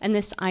 And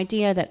this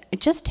idea that it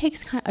just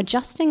takes kind of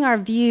adjusting our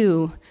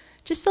view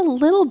just a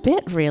little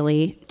bit,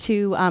 really,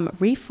 to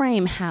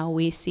reframe how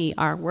we see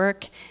our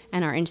work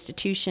and our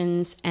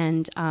institutions.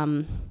 And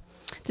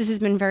this has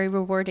been very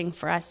rewarding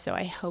for us, so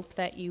I hope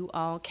that you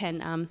all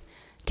can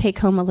take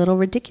home a little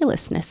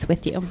ridiculousness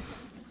with you.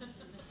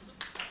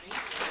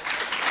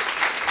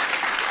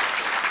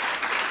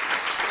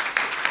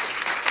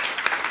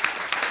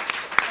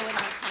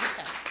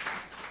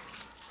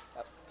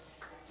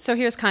 So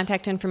here's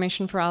contact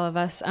information for all of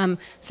us.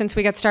 Since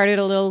we got started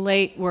a little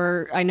late,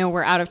 I know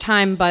we're out of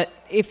time, but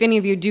if any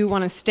of you do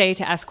want to stay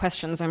to ask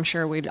questions, I'm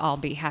sure we'd all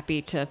be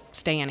happy to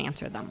stay and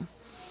answer them.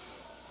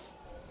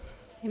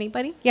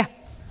 Anybody? Yeah.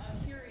 I'm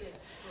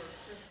curious for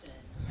Kristen,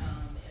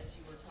 as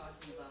you were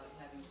talking about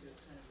having to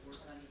kind of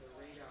work under the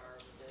radar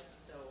with this,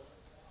 so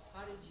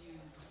how did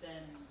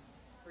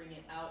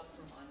out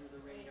from under the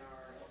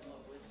radar, and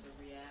what was the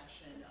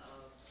reaction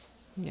of?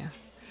 Yeah.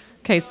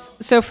 Okay,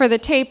 so for the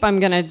tape, I'm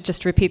going to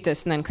just repeat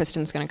this, and then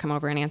Kristen's going to come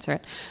over and answer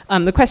it.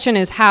 The question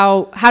is,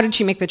 how did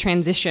she make the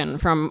transition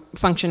from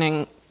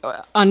functioning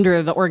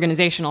under the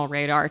organizational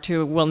radar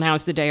to, well,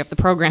 now's the day of the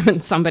program,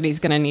 and somebody's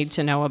going to need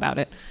to know about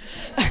it?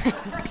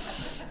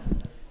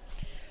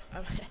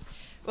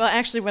 Well,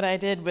 actually, what I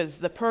did was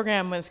the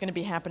program was going to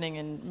be happening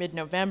in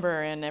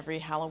mid-November, and every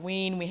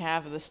Halloween we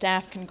have the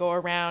staff can go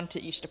around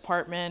to each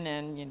department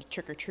and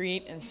trick or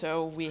treat. And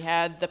so we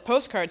had the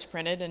postcards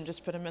printed and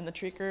just put them in the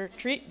trick or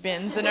treat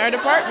bins in our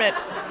department.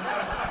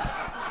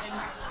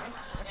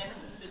 And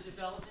the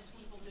development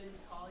people didn't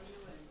call you?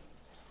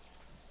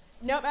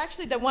 Nope,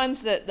 actually, the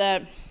ones that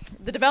the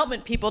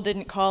development people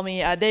didn't call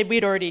me.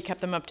 We'd already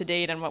kept them up to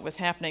date on what was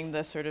happening.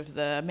 The sort of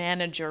the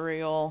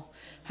managerial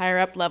higher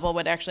up level.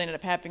 What actually ended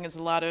up happening is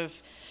a lot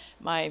of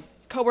my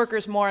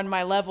coworkers more on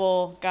my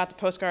level got the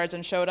postcards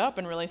and showed up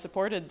and really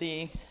supported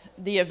the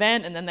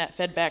event, and then that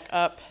fed back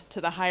up to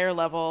the higher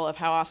level of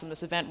how awesome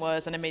this event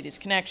was, and I made these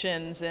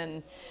connections,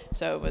 and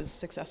so it was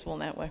successful in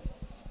that way.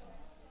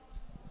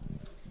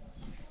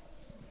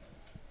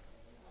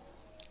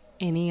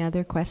 Any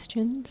other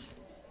questions?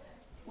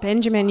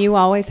 Benjamin, you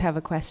always have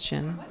a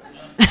question.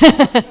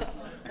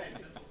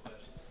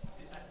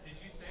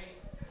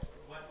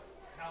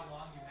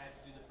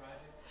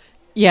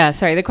 Yeah,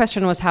 sorry, the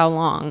question was how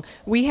long.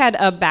 We had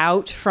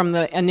about, from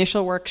the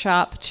initial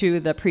workshop to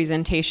the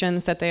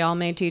presentations that they all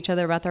made to each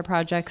other about their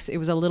projects, it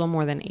was a little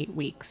more than 8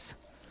 weeks.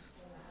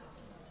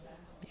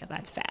 Yeah,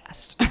 that's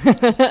fast.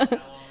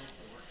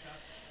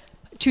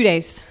 2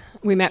 days.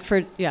 We met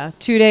for,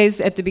 2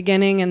 days at the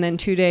beginning and then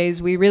 2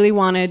 days.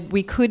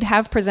 We could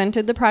have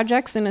presented the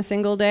projects in a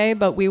single day,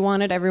 but we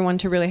wanted everyone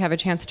to really have a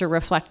chance to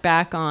reflect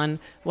back on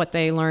what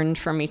they learned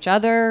from each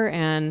other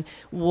and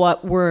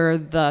what were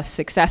the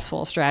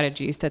successful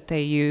strategies that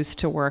they used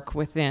to work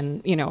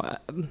within,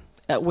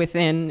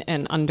 within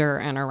and under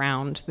and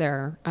around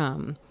their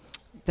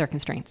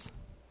constraints.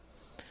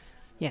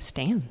 Yes,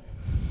 Dan.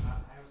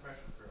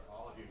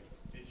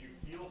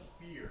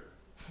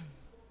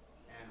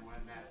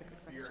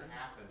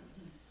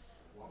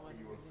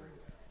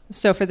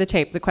 So for the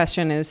tape, the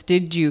question is,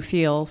 did you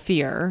feel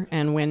fear?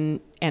 And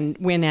when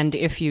and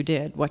if you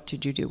did, what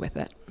did you do with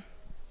it?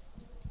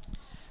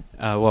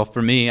 Well,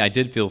 for me, I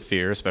did feel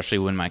fear, especially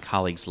when my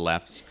colleagues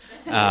left.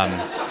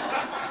 I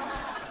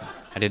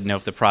didn't know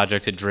if the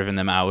project had driven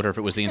them out or if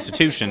it was the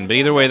institution, but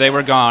either way, they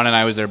were gone and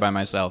I was there by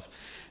myself.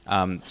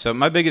 So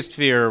my biggest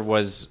fear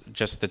was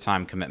just the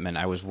time commitment.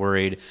 I was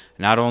worried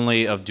not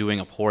only of doing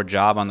a poor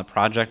job on the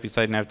project because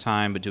I didn't have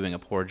time, but doing a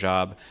poor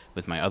job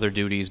with my other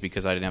duties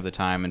because I didn't have the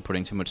time and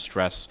putting too much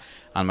stress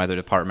on my other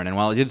department. And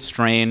while it did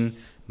strain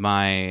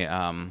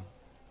my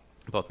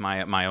both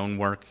my own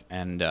work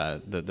and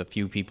the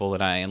few people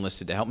that I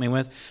enlisted to help me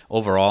with,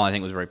 overall I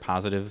think it was very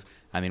positive.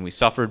 I mean, we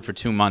suffered for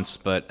 2 months,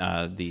 but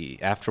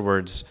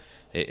afterwards,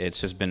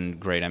 it's just been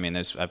great. I mean,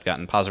 I've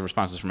gotten positive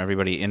responses from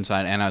everybody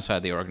inside and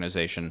outside the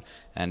organization,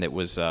 and it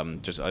was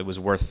it was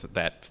worth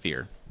that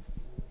fear.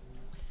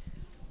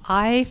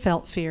 I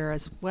felt fear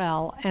as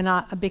well, and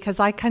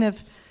because I kind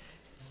of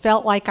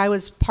felt like I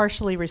was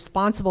partially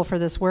responsible for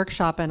this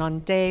workshop. And on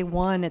day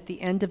one, at the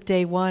end of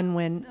day one,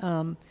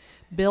 when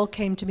Bill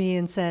came to me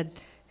and said,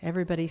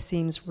 everybody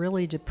seems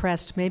really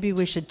depressed. Maybe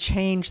we should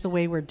change the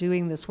way we're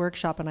doing this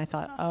workshop. And I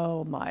thought,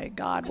 oh my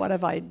God, what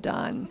have I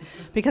done?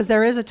 Because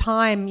there is a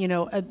time,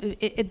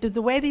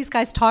 the way these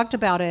guys talked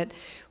about it,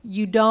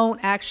 you don't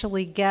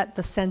actually get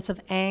the sense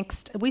of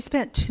angst. We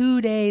spent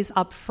 2 days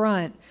up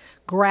front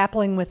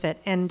grappling with it.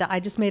 And I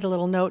just made a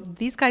little note.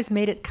 These guys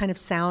made it kind of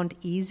sound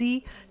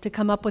easy to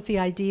come up with the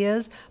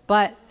ideas,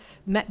 but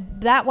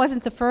that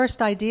wasn't the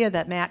first idea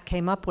that Matt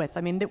came up with.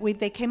 I mean,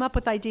 they came up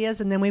with ideas,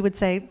 and then we would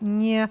say,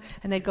 yeah,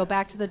 and they'd go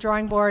back to the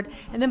drawing board.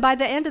 And then by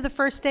the end of the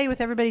first day, with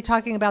everybody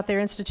talking about their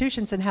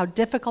institutions and how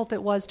difficult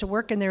it was to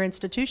work in their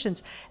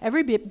institutions,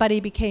 everybody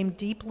became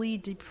deeply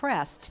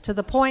depressed to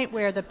the point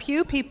where the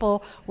Pew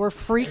people were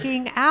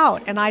freaking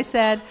out. And I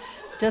said,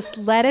 just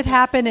let it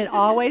happen. It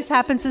always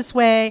happens this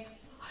way.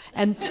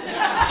 And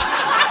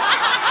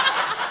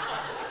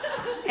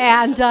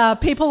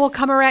people will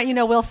come around,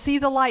 we'll see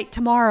the light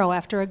tomorrow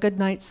after a good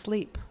night's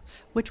sleep,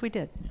 which we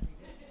did.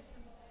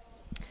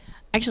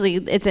 Actually,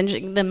 it's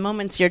interesting. The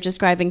moments you're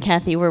describing,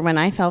 Kathy, were when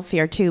I felt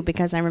fear, too,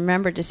 because I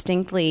remember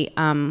distinctly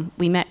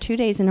we met 2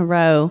 days in a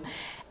row,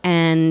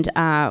 and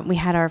we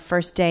had our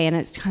first day, and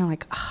it's kind of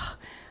like,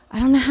 I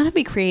don't know how to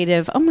be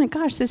creative. Oh, my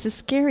gosh, this is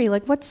scary.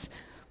 Like, what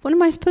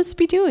am I supposed to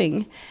be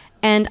doing?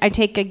 And I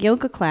take a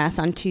yoga class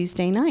on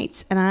Tuesday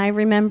nights, and I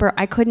remember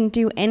I couldn't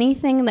do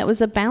anything that was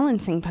a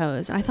balancing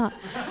pose. And I thought,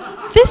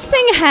 this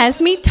thing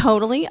has me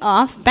totally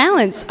off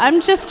balance.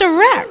 I'm just a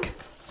wreck.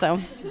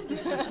 So.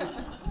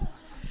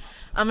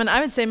 And I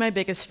would say my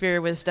biggest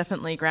fear was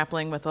definitely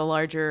grappling with a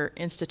larger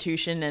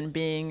institution and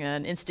being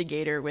an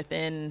instigator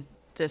within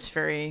this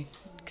very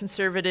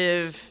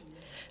conservative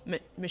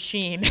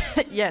machine.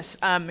 Yes,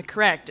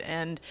 correct.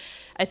 And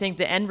I think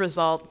the end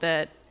result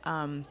that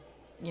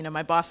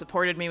my boss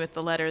supported me with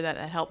the letter that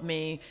helped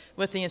me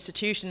with the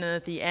institution, and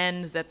at the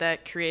end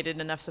that created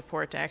enough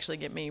support to actually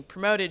get me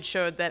promoted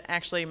showed that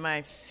actually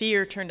my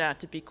fear turned out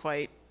to be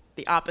quite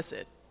the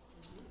opposite.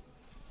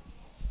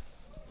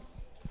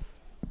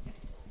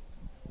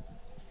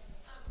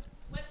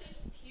 What did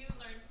Pew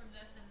learn from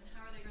this, and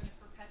how are they going to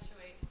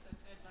perpetuate the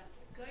good lessons?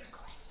 Good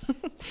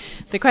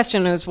question. The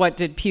question is, what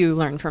did Pew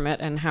learn from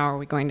it, and how are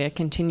we going to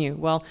continue?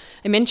 Well,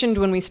 I mentioned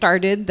when we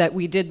started that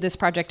we did this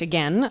project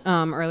again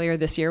earlier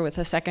this year with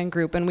a second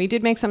group, and we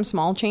did make some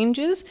small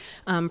changes,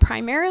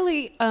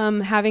 primarily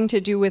having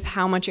to do with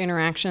how much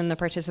interaction the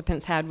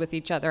participants had with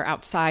each other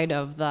outside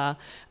of the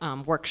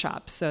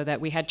workshops, so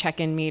that we had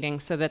check-in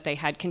meetings so that they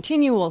had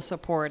continual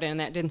support and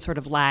that didn't sort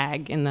of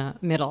lag in the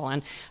middle,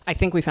 and I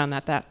think we found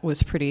that that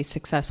was pretty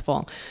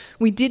successful.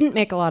 We didn't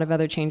make a lot of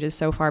other changes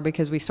so far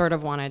because we sort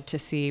of wanted to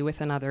see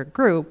with another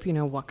group,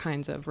 what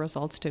kinds of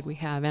results did we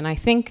have. And I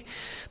think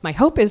my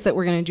hope is that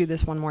we're going to do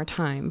this one more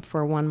time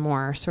for one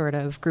more sort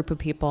of group of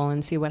people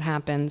and see what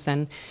happens.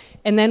 And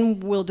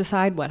then we'll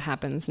decide what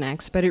happens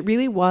next. But it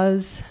really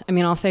was,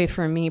 I'll say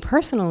for me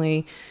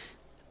personally,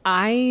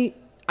 I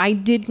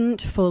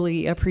didn't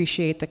fully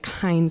appreciate the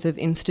kinds of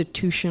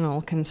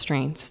institutional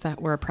constraints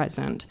that were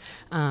present.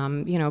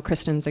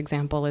 Kristen's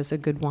example is a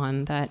good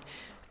one that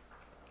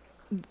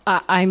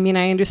I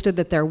understood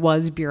that there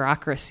was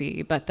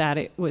bureaucracy, but that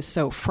it was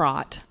so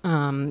fraught,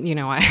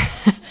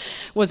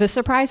 was a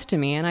surprise to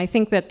me. And I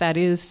think that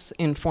is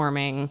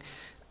informing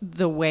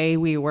the way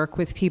we work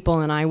with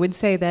people. And I would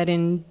say that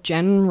in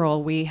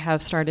general, we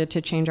have started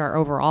to change our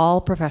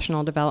overall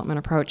professional development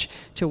approach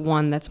to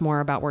one that's more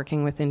about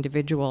working with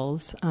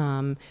individuals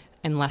and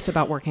less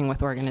about working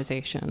with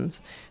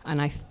organizations. And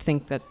I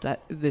think that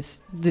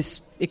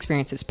this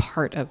experience is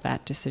part of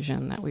that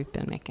decision that we've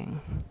been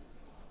making.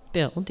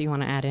 Bill, do you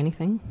want to add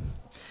anything?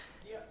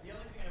 Yeah, the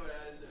only thing I would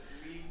add is that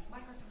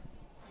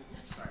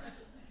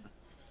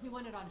We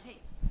want it on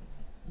tape.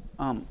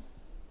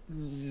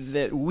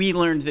 That we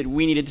learned that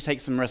we needed to take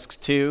some risks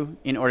too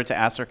in order to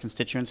ask our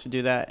constituents to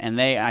do that. And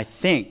they, I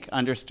think,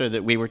 understood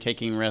that we were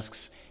taking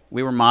risks.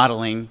 We were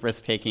modeling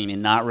risk-taking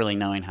and not really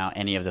knowing how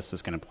any of this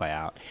was going to play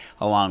out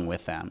along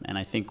with them. And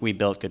I think we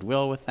built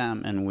goodwill with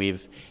them, and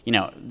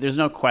there's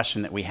no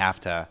question that we have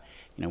to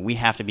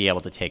be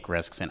able to take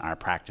risks in our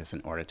practice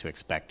in order to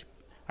expect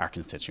our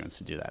constituents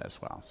to do that as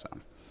well.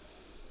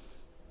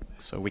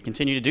 So we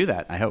continue to do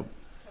that, I hope.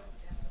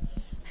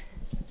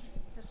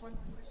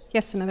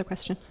 Yes, another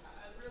question.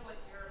 I'd really like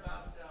to hear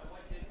about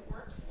what didn't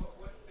work,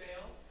 what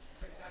failed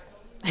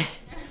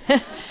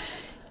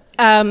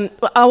spectacularly.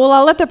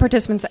 I'll let the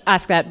participants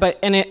ask that.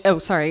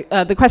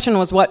 The question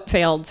was what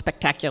failed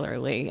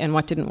spectacularly and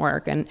what didn't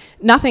work, and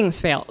nothing's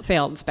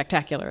failed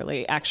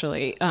spectacularly,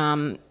 actually.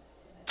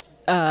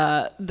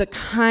 The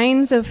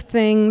kinds of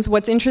things,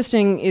 what's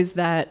interesting is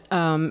that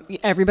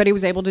everybody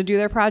was able to do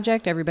their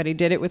project, everybody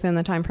did it within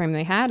the time frame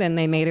they had, and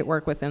they made it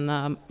work within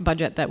the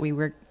budget that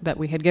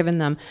we had given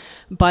them.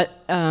 But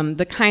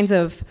the kinds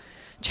of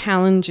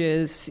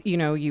challenges,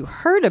 you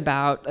heard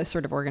about,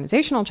 sort of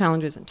organizational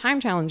challenges and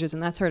time challenges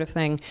and that sort of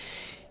thing,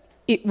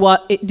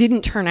 it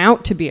didn't turn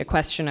out to be a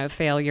question of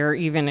failure,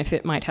 even if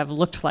it might have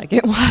looked like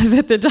it was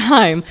at the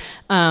time,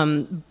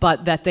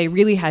 but that they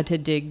really had to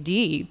dig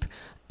deep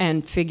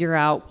and figure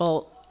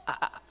out,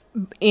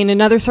 in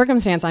another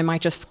circumstance, I might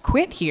just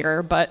quit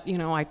here, but,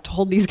 I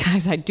told these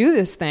guys I'd do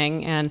this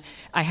thing, and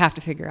I have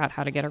to figure out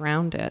how to get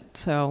around it.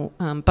 So,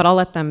 but I'll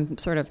let them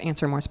sort of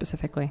answer more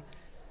specifically.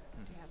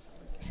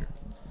 Sure.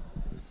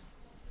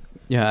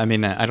 Yeah, I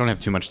don't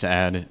have too much to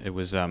add. It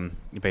was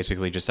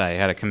basically just I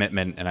had a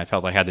commitment, and I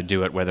felt I had to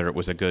do it, whether it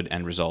was a good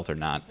end result or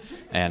not.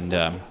 And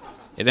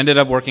it ended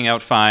up working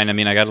out fine.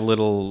 I got a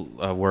little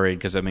worried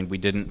because, we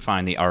didn't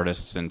find the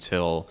artists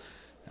until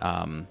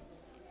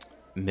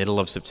middle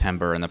of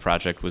September, and the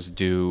project was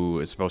due.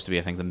 It's supposed to be,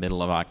 I think, the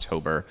middle of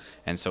October,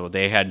 and so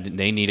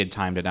they needed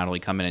time to not only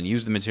come in and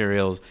use the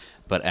materials,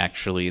 but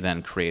actually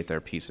then create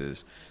their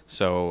pieces.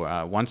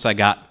 So once I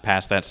got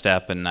past that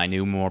step, and I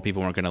knew more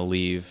people weren't going to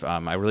leave,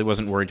 I really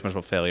wasn't worried too much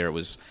about failure. It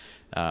was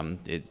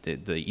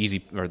the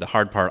easy or the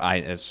hard part.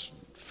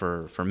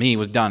 For me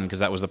was done because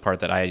that was the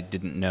part that I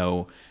didn't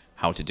know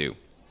how to do.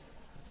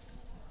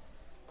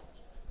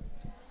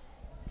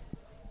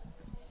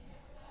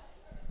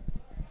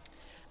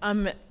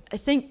 I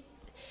think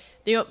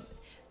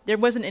there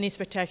wasn't any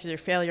spectacular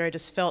failure. I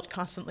just felt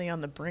constantly on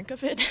the brink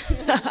of it,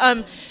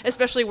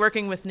 especially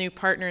working with new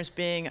partners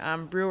being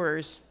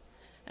brewers.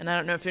 And I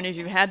don't know if any of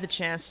you had the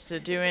chance to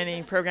do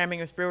any programming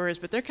with brewers,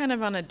 but they're kind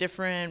of on a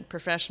different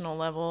professional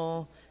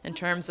level in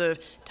terms of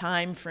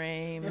time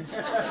frames,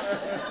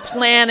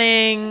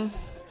 planning,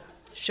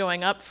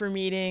 showing up for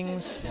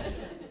meetings,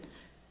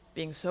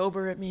 being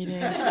sober at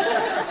meetings.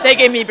 They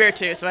gave me beer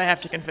too, so I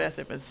have to confess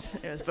it was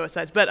both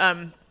sides. But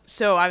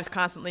so I was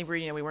constantly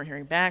reading, we weren't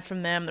hearing back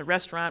from them. The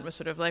restaurant was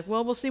sort of like,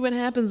 well, we'll see what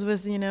happens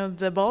with,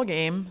 the ball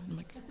game. I'm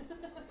like,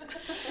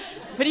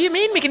 what do you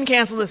mean we can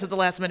cancel this at the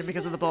last minute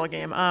because of the ball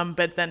game?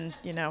 But then,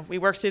 we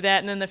worked through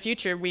that, and in the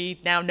future, we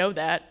now know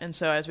that. And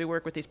so as we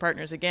work with these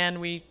partners again,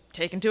 we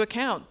take into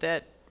account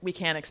that we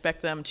can't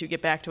expect them to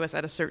get back to us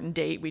at a certain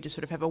date. We just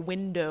sort of have a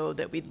window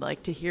that we'd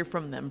like to hear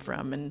from them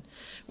from and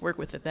work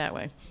with it that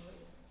way.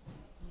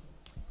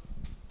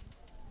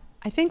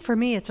 I think for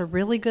me, it's a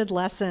really good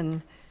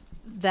lesson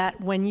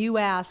that when you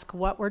ask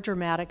what were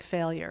dramatic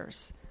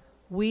failures,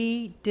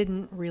 we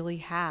didn't really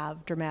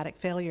have dramatic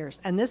failures.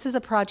 And this is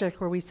a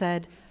project where we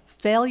said,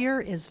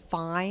 failure is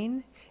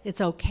fine, it's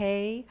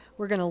okay,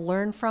 we're going to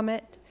learn from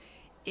it.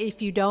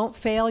 If you don't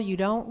fail, you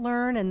don't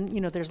learn. And,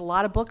 there's a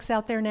lot of books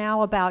out there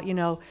now about,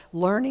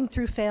 learning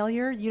through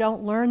failure. You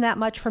don't learn that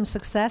much from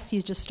success.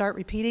 You just start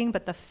repeating,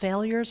 but the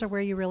failures are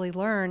where you really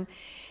learn.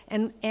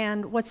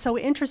 And what's so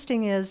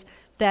interesting is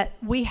that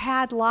we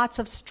had lots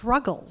of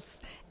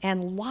struggles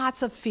and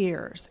lots of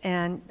fears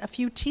and a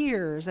few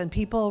tears and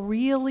people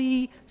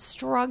really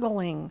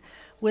struggling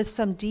with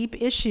some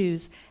deep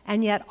issues.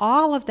 And yet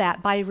all of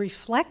that, by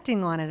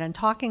reflecting on it and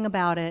talking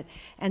about it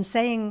and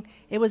saying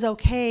it was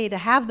okay to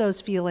have those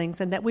feelings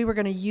and that we were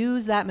going to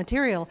use that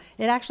material,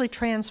 it actually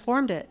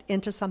transformed it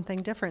into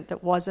something different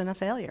that wasn't a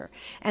failure.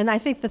 And I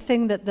think the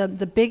thing that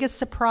the biggest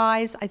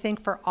surprise, I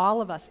think, for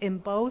all of us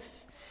in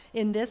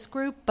this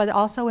group, but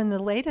also in the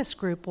latest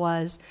group,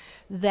 was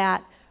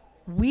that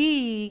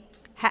we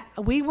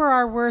were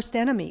our worst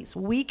enemies.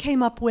 We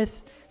came up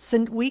with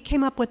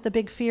the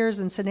big fears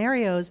and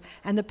scenarios,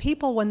 and the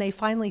people, when they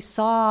finally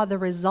saw the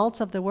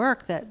results of the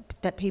work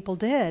that people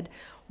did,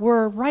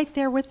 were right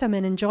there with them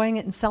and enjoying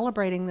it and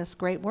celebrating this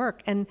great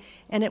work. And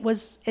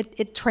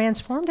it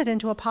transformed it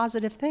into a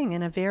positive thing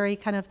in a very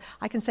kind of,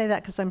 I can say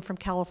that because I'm from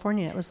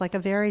California, it was like a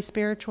very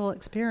spiritual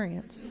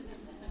experience.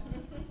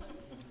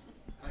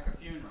 Like a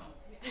funeral.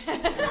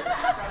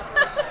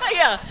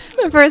 Yeah,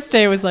 the first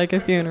day was like a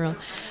funeral.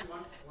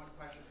 One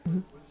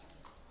question.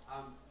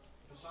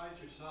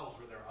 Besides yourselves,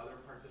 were there other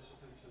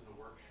participants in the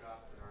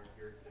workshop that aren't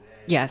here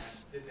today?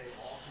 Yes. Did they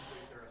all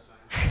complete their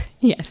assignments?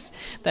 Yes,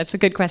 that's a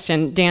good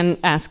question. Dan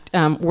asked,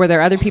 were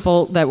there other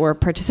people that were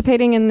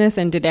participating in this,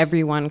 and did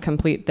everyone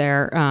complete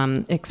their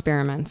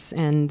experiments?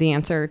 And the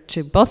answer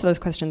to both of those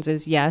questions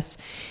is yes.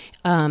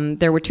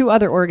 There were two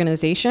other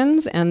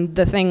organizations, and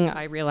the thing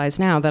I realize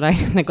now that I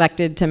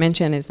neglected to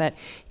mention is that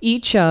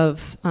each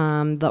of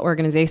the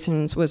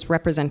organizations was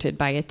represented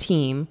by a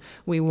team.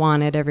 We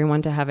wanted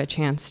everyone to have a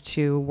chance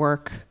to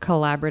work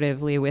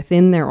collaboratively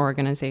within their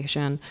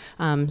organization.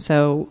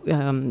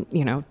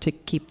 To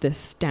keep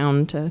this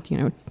down to,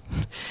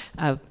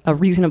 a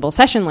reasonable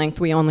session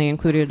length, we only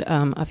included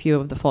a few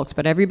of the folks,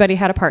 but everybody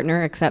had a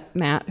partner except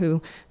Matt,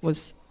 who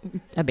was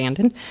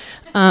abandoned.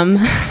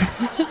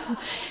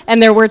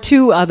 And there were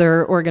two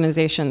other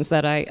organizations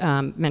that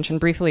I mentioned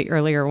briefly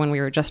earlier when we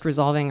were just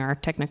resolving our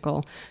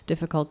technical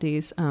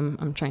difficulties.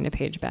 I'm trying to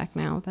page back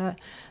now.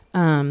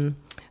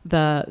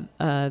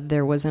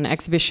 There was an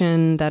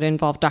exhibition that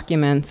involved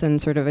documents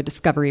and sort of a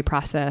discovery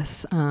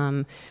process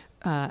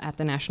at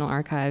the National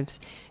Archives.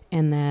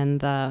 And then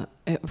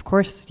of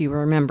course, you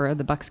remember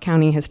the Bucks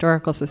County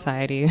Historical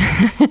Society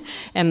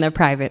and the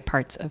private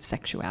parts of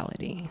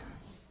sexuality.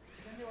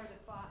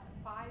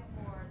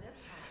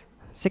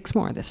 6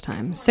 more this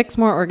time. 6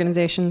 more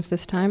organizations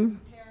this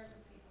time.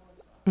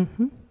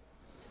 Mm-hmm. One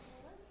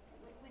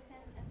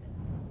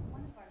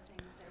of our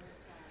things there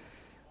was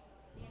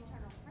the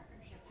internal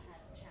partnership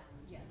had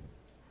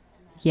challenges.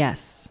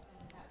 Yes.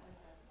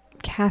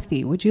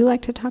 Kathy, would you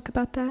like to talk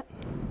about that?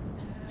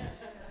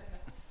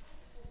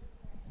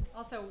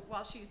 Also,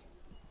 while she's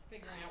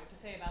figuring out what to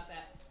say about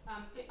that,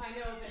 I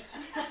know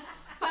that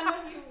some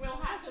of you will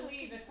have to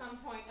leave at some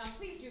point.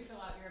 Please do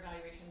fill out your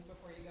evaluations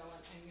before you go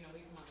and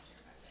leave them on the chair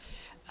back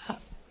there.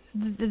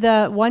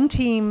 The one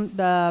team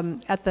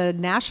at the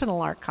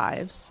National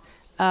Archives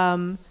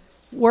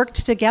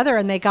worked together,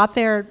 and they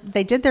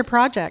did their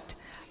project,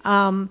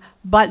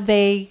 but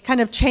they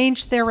kind of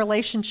changed their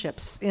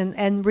relationships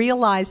and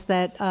realized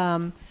that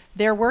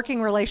their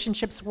working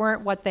relationships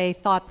weren't what they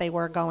thought they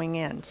were going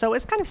in. So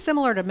it's kind of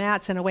similar to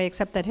Matt's in a way,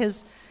 except that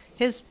his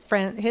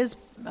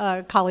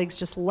colleagues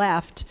just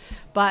left,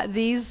 but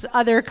these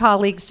other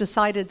colleagues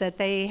decided that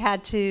they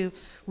had to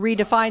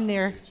redefine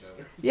their.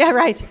 Yeah,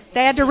 right.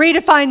 They had to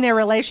redefine their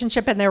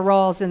relationship and their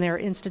roles in their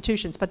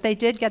institutions, but they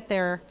did get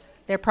their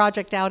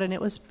project out, and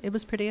it was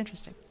pretty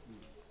interesting.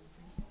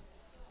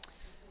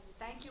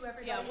 Thank you,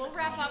 everybody. Yeah, we'll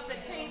wrap up the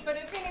tape, but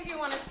if any of you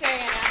want to stay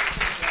and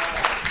ask.